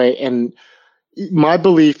right way. And my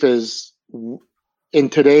belief is, in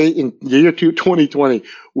the year 2020,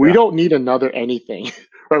 we don't need another anything,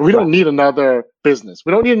 right? We don't need another business.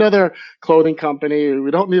 We don't need another clothing company. We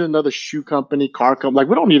don't need another shoe company, car company. Like,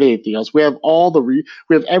 we don't need anything else. We have we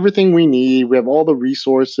have everything we need. We have all the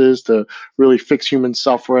resources to really fix human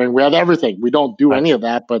suffering. We have everything. We don't do any of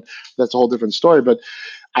that, but that's a whole different story. But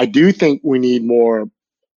I do think we need more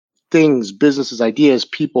things, businesses, ideas,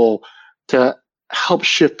 people to help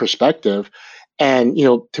shift perspective. And,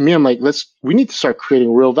 to me, I'm like, we need to start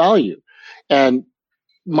creating real value. And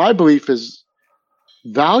my belief is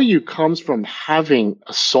value comes from having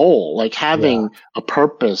a soul, like having a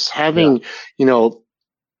purpose, having,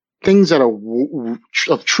 things that are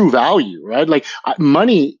of true value, right? Like,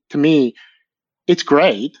 money, to me, it's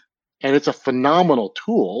great and it's a phenomenal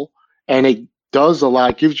tool, and it does a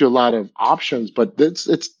lot, gives you a lot of options, but there's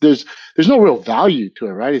no real value to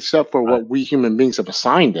it, right? Except for what we human beings have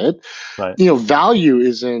assigned it. Value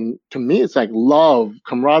is to me, it's like love,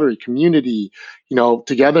 camaraderie, community,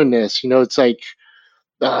 togetherness. It's like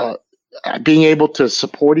being able to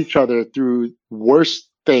support each other through worse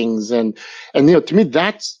things. And to me,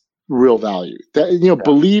 that's real value. That,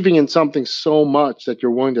 believing in something so much that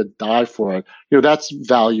you're willing to die for it, that's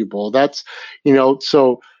valuable. That's,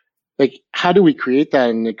 so like, how do we create that?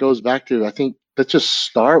 And it goes back to, I think, let's just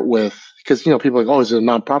start with, because, people are like, oh, is it a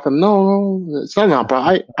nonprofit? No, it's not a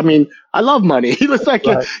nonprofit. I mean, I love money. It's like,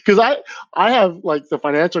 because I have like the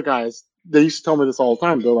financial guys, they used to tell me this all the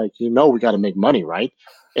time. They're like, we got to make money, right?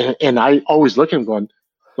 And I always look at them going,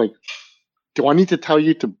 like, do I need to tell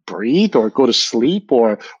you to breathe or go to sleep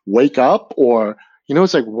or wake up? Or,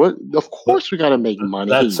 it's like, what? Of course we got to make money.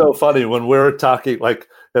 That's so funny. When we're talking, like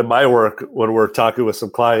in my work, when we're talking with some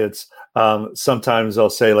clients, sometimes they'll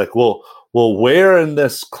say like, well, where in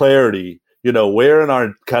this clarity, where in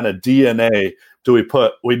our kind of DNA do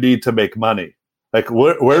we need to make money? Like,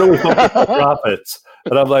 where do we focus on profits?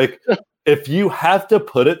 And I'm like, if you have to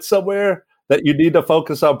put it somewhere that you need to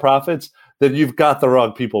focus on profits, then you've got the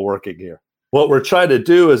wrong people working here. What we're trying to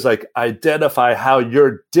do is like identify how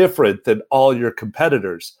you're different than all your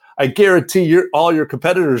competitors. I guarantee all your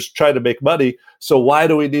competitors try to make money. So why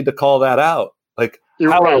do we need to call that out? Like,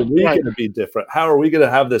 how are we going to be different? How are we going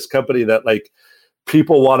to have this company that like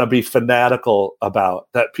people want to be fanatical about,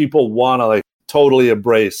 that people want to like totally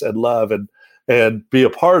embrace and love and be a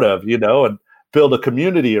part of, and build a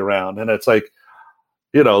community around? And it's like,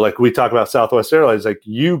 like we talk about Southwest Airlines, like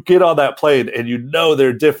you get on that plane and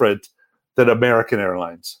they're different than American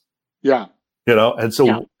Airlines. Yeah. And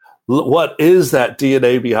so what is that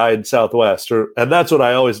DNA behind Southwest? And that's what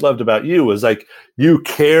I always loved about you, was like you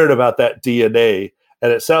cared about that DNA.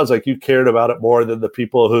 And it sounds like you cared about it more than the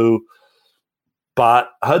people who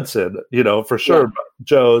bought Hudson, for sure. Yeah.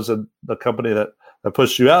 Joe's and the company that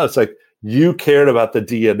pushed you out. It's like you cared about the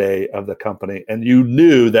DNA of the company, and you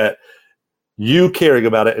knew that you caring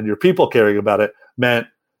about it and your people caring about it meant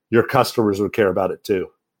your customers would care about it too.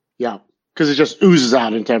 Yeah. Because it just oozes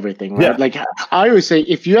out into everything, right? Yeah. Like I always say,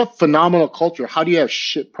 if you have phenomenal culture, how do you have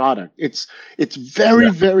shit product? It's very,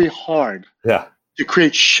 very hard to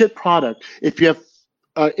create shit product if you have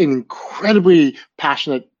an incredibly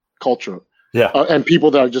passionate culture and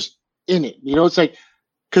people that are just in it. It's like,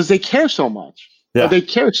 because they care so much. Yeah. They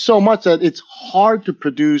care so much that it's hard to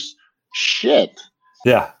produce shit.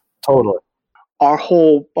 Yeah, totally. Our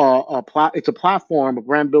whole it's a platform, a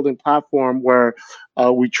brand building platform where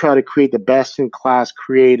we try to create the best in class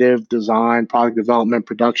creative design, product development,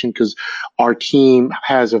 production, because our team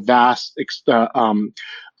has a vast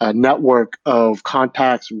network of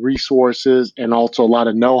contacts, resources, and also a lot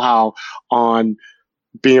of know-how on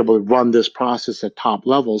being able to run this process at top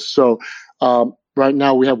levels. So right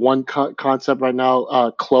now we have one concept right now,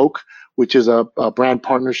 Cloak, which is a brand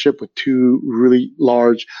partnership with two really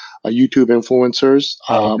large YouTube influencers,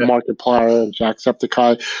 Markiplier and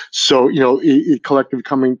Jacksepticeye. So, it collectively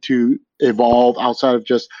coming to evolve outside of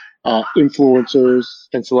just influencers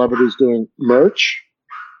and celebrities doing merch.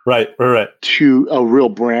 Right. To a real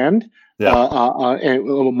brand. And a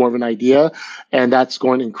little more of an idea. And that's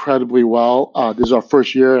going incredibly well. This is our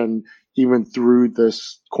first year, and even through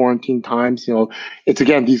this quarantine times, it's,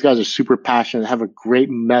 again, these guys are super passionate, have a great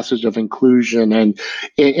message of inclusion and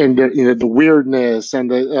the weirdness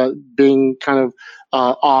and the being kind of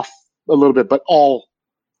off a little bit, but all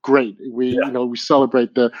great. We we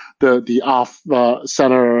celebrate the off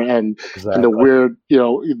center and the weird,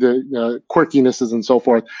 the quirkinesses and so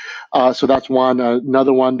forth. So that's one.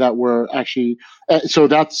 Another one that we're actually so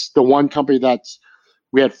that's the one company that's.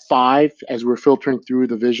 We had 5 as we're filtering through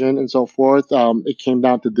the vision and so forth. It came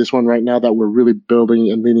down to this one right now that we're really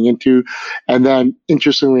building and leaning into. And then,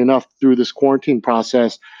 interestingly enough, through this quarantine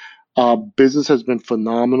process, business has been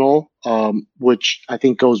phenomenal, which I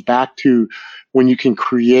think goes back to when you can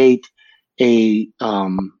create the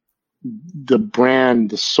brand,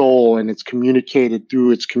 the soul, and it's communicated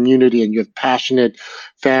through its community, and you have passionate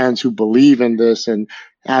fans who believe in this and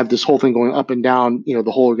have this whole thing going up and down,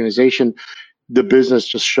 the whole organization. The business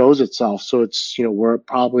just shows itself. So it's,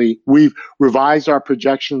 we've revised our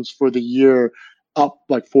projections for the year up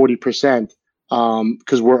like 40%,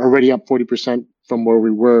 because we're already up 40% from where we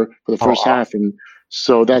were for the first half. And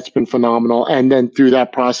so that's been phenomenal. And then through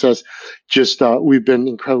that process, just we've been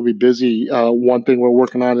incredibly busy. One thing we're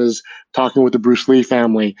working on is talking with the Bruce Lee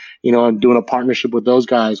family, and doing a partnership with those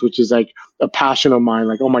guys, which is like a passion of mine.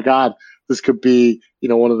 Like, oh my God, this could be,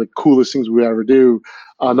 one of the coolest things we ever do.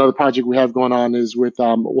 Another project we have going on is with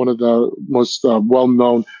one of the most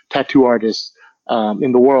well-known tattoo artists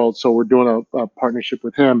in the world. So we're doing a partnership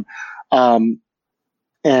with him, and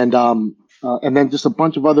then just a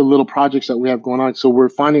bunch of other little projects that we have going on. So we're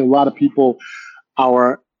finding a lot of people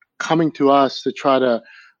are coming to us to try to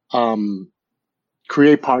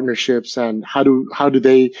create partnerships, and how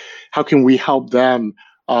can we help them,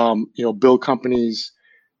 build companies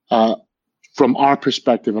from our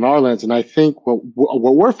perspective and our lens. And I think what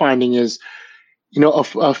we're finding is,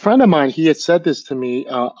 a friend of mine, he had said this to me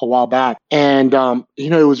a while back, and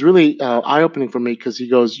it was really eye-opening for me, because he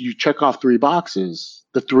goes, "You check off 3 boxes,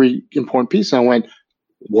 the 3 important pieces." And I went,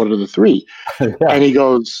 "What are the 3?" Yeah. And he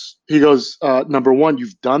goes, "Number 1,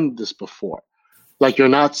 you've done this before. Like, you're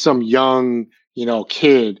not some young,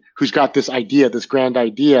 kid who's got this idea, this grand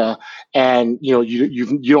idea, and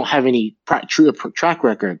you don't have any track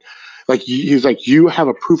record. Like, he's like, you have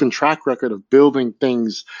a proven track record of building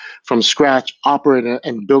things from scratch, operating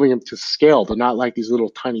and building them to scale. They're not like these little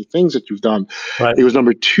tiny things that you've done." Right. It was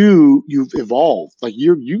number 2, you've evolved. Like,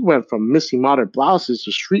 you went from missing modern blouses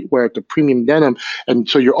to streetwear to premium denim, and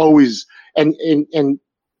so you're always and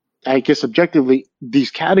I guess objectively,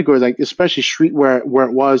 these categories, like especially streetwear, where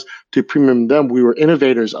it was to premium denim, we were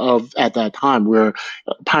innovators of at that time. We were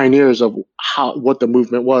pioneers of what the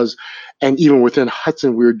movement was, and even within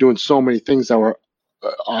Hudson, we were doing so many things that were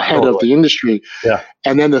ahead of the industry. Yeah.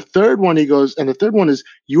 And then the third one, he goes, and the third one is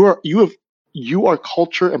you are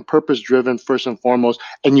culture and purpose driven first and foremost,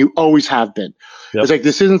 and you always have been. Yep. It's like,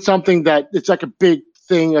 this isn't something that it's like a big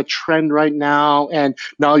thing, a trend right now, and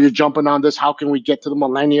now you're jumping on this. How can we get to the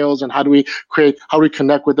millennials, and how do we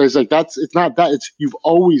connect with this? Like, it's not that. It's, you've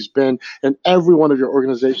always been, and every one of your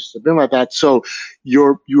organizations have been like that. So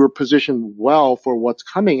you were positioned well for what's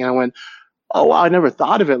coming. And I went, oh, wow, I never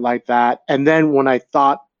thought of it like that. And then when I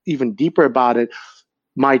thought even deeper about it,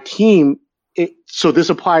 my team, so this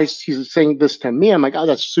applies, he's saying this to me. I'm like, oh,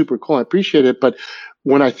 that's super cool. I appreciate it. But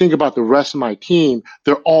when I think about the rest of my team,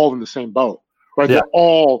 they're all in the same boat. Right? Yeah.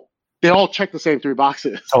 They all check the same 3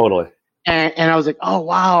 boxes. Totally. And I was like, oh,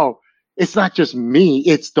 wow. It's not just me.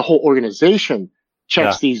 It's the whole organization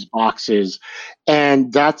checks these boxes.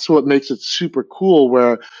 And that's what makes it super cool,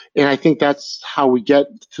 and I think that's how we get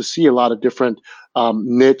to see a lot of different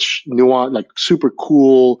niche, nuance, like super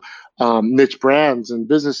cool niche brands and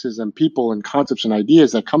businesses and people and concepts and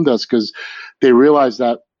ideas that come to us, because they realize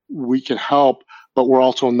that we can help, but we're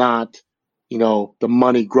also not, the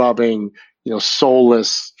money grubbing,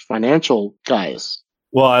 soulless financial guys.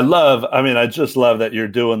 Well, I just love that you're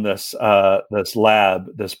doing this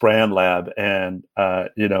this brand lab, and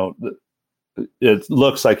it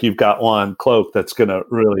looks like you've got one cloak that's going to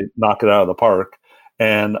really knock it out of the park.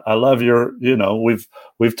 And I love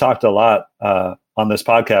we've talked a lot on this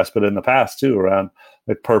podcast, but in the past too, around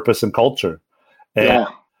like purpose and culture. And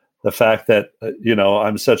the fact that,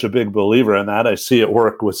 I'm such a big believer in that. I see it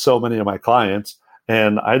work with so many of my clients.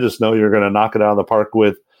 And I just know you're going to knock it out of the park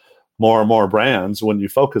with more and more brands when you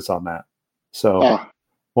focus on that. So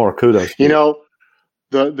more kudos.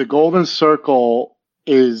 The golden circle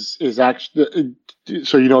is actually,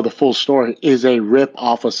 so the full story is a rip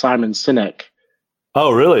off of Simon Sinek.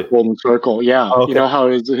 Oh, really? Golden circle. Yeah. Oh, okay. How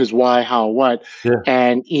his why, how, what. Yeah.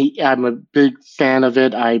 And I'm a big fan of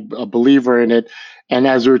it. I'm a believer in it. And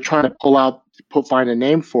as we were trying to find a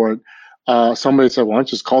name for it, somebody said, "Why don't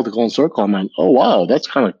you just call it the Golden Circle?" I'm like, "Oh wow, that's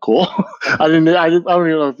kind of cool." I don't even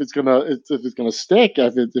know if it's gonna stick,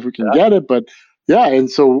 if we can get it, but yeah. And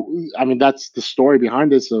so, that's the story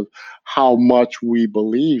behind this, of how much we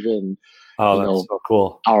believe in. Oh, that's so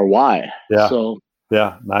cool. Our why. Yeah. So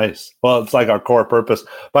yeah, nice. Well, it's like our core purpose.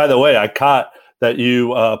 By the way, I caught that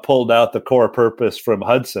you pulled out the core purpose from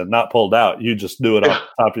Hudson. Not pulled out. You just knew it off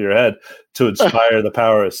the top of your head, to inspire the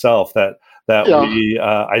power of self. That we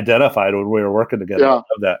identified when we were working together. I love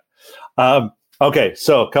that. Okay,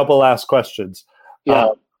 so a couple last questions. Yeah.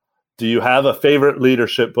 Do you have a favorite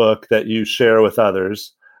leadership book that you share with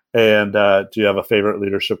others? And do you have a favorite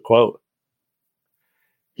leadership quote?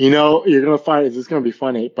 You're going to find it's going to be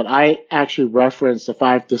funny, but I actually reference the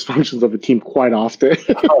 5 dysfunctions of a team quite often.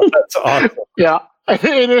 Oh, that's awesome. Yeah.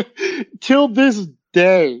 Till this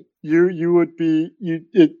day, you would be,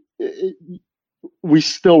 I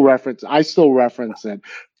still reference it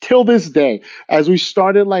till this day. As we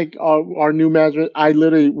started like our new management, I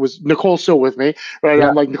literally Nicole's still with me, right? Yeah.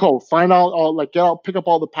 I'm like, Nicole, find out pick up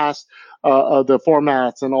all the past the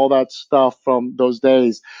formats and all that stuff from those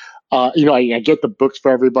days. I get the books for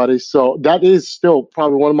everybody, so that is still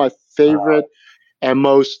probably one of my favorite and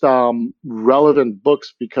most relevant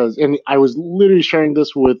books, because, and I was literally sharing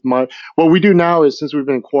this with what we do now is, since we've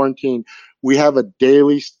been in quarantine, we have a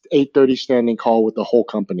daily 8:30 standing call with the whole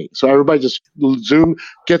company. So everybody just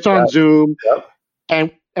gets on Zoom,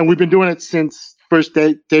 and we've been doing it since first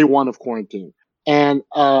day one of quarantine. And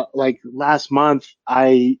last month,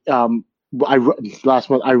 I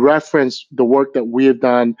referenced the work that we have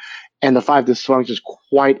done and the 5 dysfunctions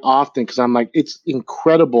quite often, because I'm like, it's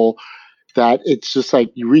incredible that it's just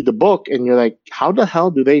like you read the book and you're like, how the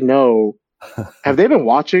hell do they know? Have they been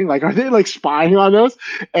watching? Like, are they like spying on us?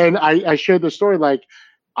 And I shared the story, like,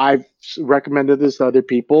 I've recommended this to other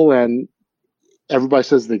people and everybody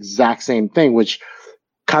says the exact same thing, which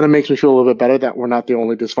kind of makes me feel a little bit better that we're not the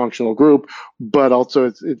only dysfunctional group, but also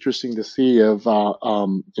it's interesting to see of,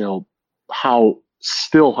 how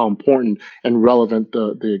important and relevant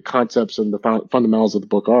the concepts and the fundamentals of the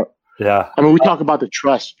book are. Yeah. I mean, we talk about the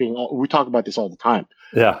trust we talk about this all the time.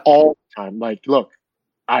 Yeah. All the time. Like, look,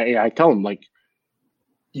 I tell them, like,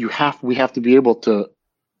 we have to be able to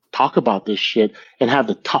talk about this shit and have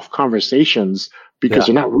the tough conversations, because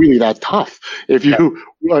they're not really that tough if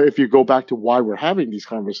you go back to why we're having these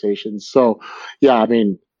conversations. So, I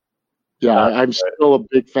mean, I'm still a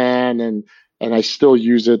big fan, and I still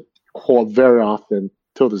use it very often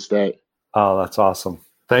till this day. Oh, that's awesome.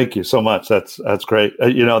 Thank you so much. That's great.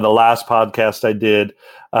 The last podcast I did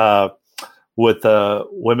with a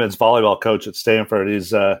women's volleyball coach at Stanford,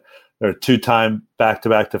 he's they're 2-time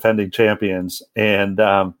back-to-back defending champions, and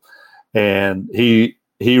he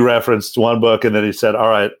referenced one book, and then he said, all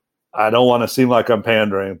right, I don't want to seem like I'm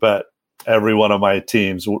pandering, but every one of my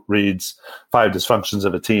teams reads 5 Dysfunctions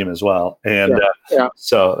of a Team as well. And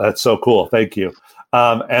so that's so cool. Thank you.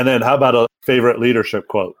 And then how about a favorite leadership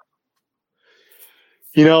quote?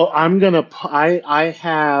 I'm a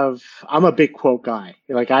big quote guy.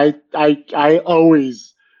 Like I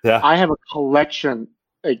always, I have a collection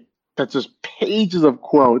that's just pages of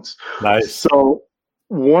quotes. Nice. So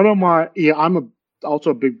one of my, I'm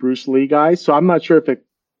also a big Bruce Lee guy. So I'm not sure if it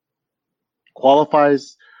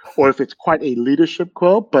qualifies or if it's quite a leadership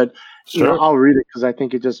quote, but I'll read it because I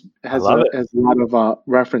think it just has a lot of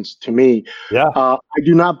reference to me. Yeah. I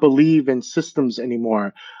do not believe in systems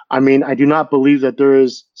anymore. I mean, I do not believe that there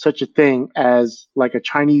is such a thing as like a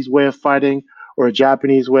Chinese way of fighting or a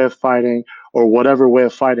Japanese way of fighting or whatever way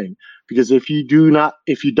of fighting. Because if you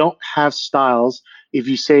don't have styles, if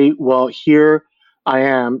you say, well, here I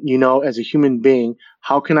am, as a human being,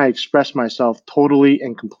 how can I express myself totally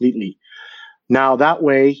and completely? Now, that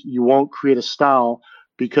way you won't create a style,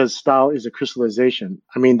 because style is a crystallization.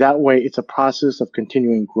 I mean, that way it's a process of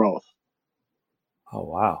continuing growth. Oh,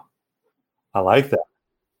 wow. I like that.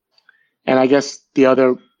 And I guess the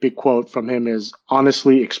other big quote from him is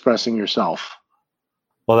honestly expressing yourself.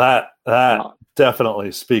 Well, that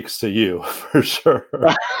definitely speaks to you for sure.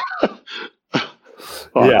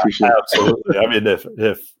 Yeah, absolutely. I mean,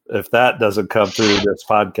 if that doesn't come through this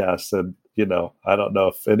podcast, then I don't know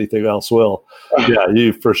if anything else will. Yeah,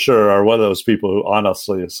 you for sure are one of those people who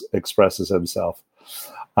honestly expresses himself.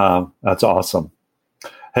 That's awesome.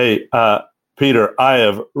 Hey, Peter, I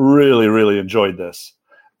have really, really enjoyed this,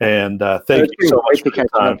 and thank you so much for your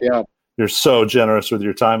time. You're so generous with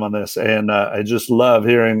your time on this, and I just love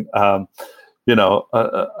hearing, about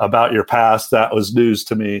your past. That was news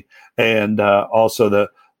to me, and also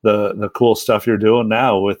the cool stuff you're doing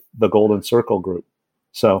now with the Golden Circle Group.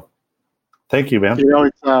 So, thank you, man.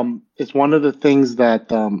 It's one of the things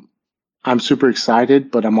that I'm super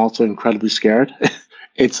excited, but I'm also incredibly scared.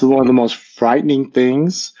 It's one of the most frightening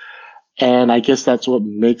things, and I guess that's what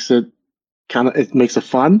makes it makes it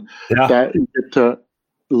fun. Yeah. That you get to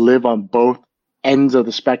live on both ends of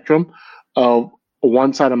the spectrum. Of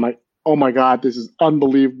one side, I'm like, oh my God, this is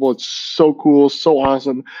unbelievable. It's so cool, so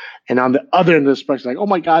awesome. And on the other end of the spectrum, like, oh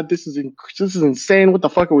my God, this is insane. What the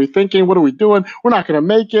fuck are we thinking? What are we doing? We're not going to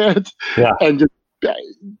make it. Yeah. And just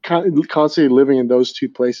constantly living in those two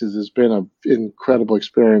places has been an incredible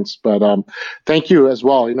experience. But thank you as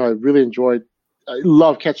well. I really enjoyed. I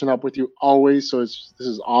love catching up with you always. So this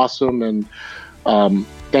is awesome. And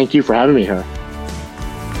thank you for having me here.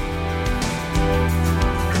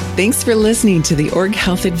 Thanks for listening to the Org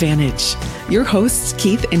Health Advantage. Your hosts,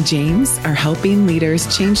 Keith and James, are helping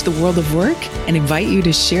leaders change the world of work and invite you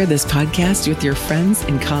to share this podcast with your friends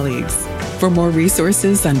and colleagues. For more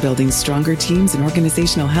resources on building stronger teams and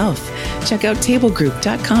organizational health, check out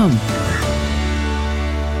tablegroup.com.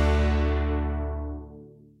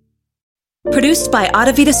 Produced by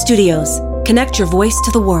Audavita Studios. Connect your voice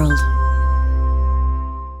to the world.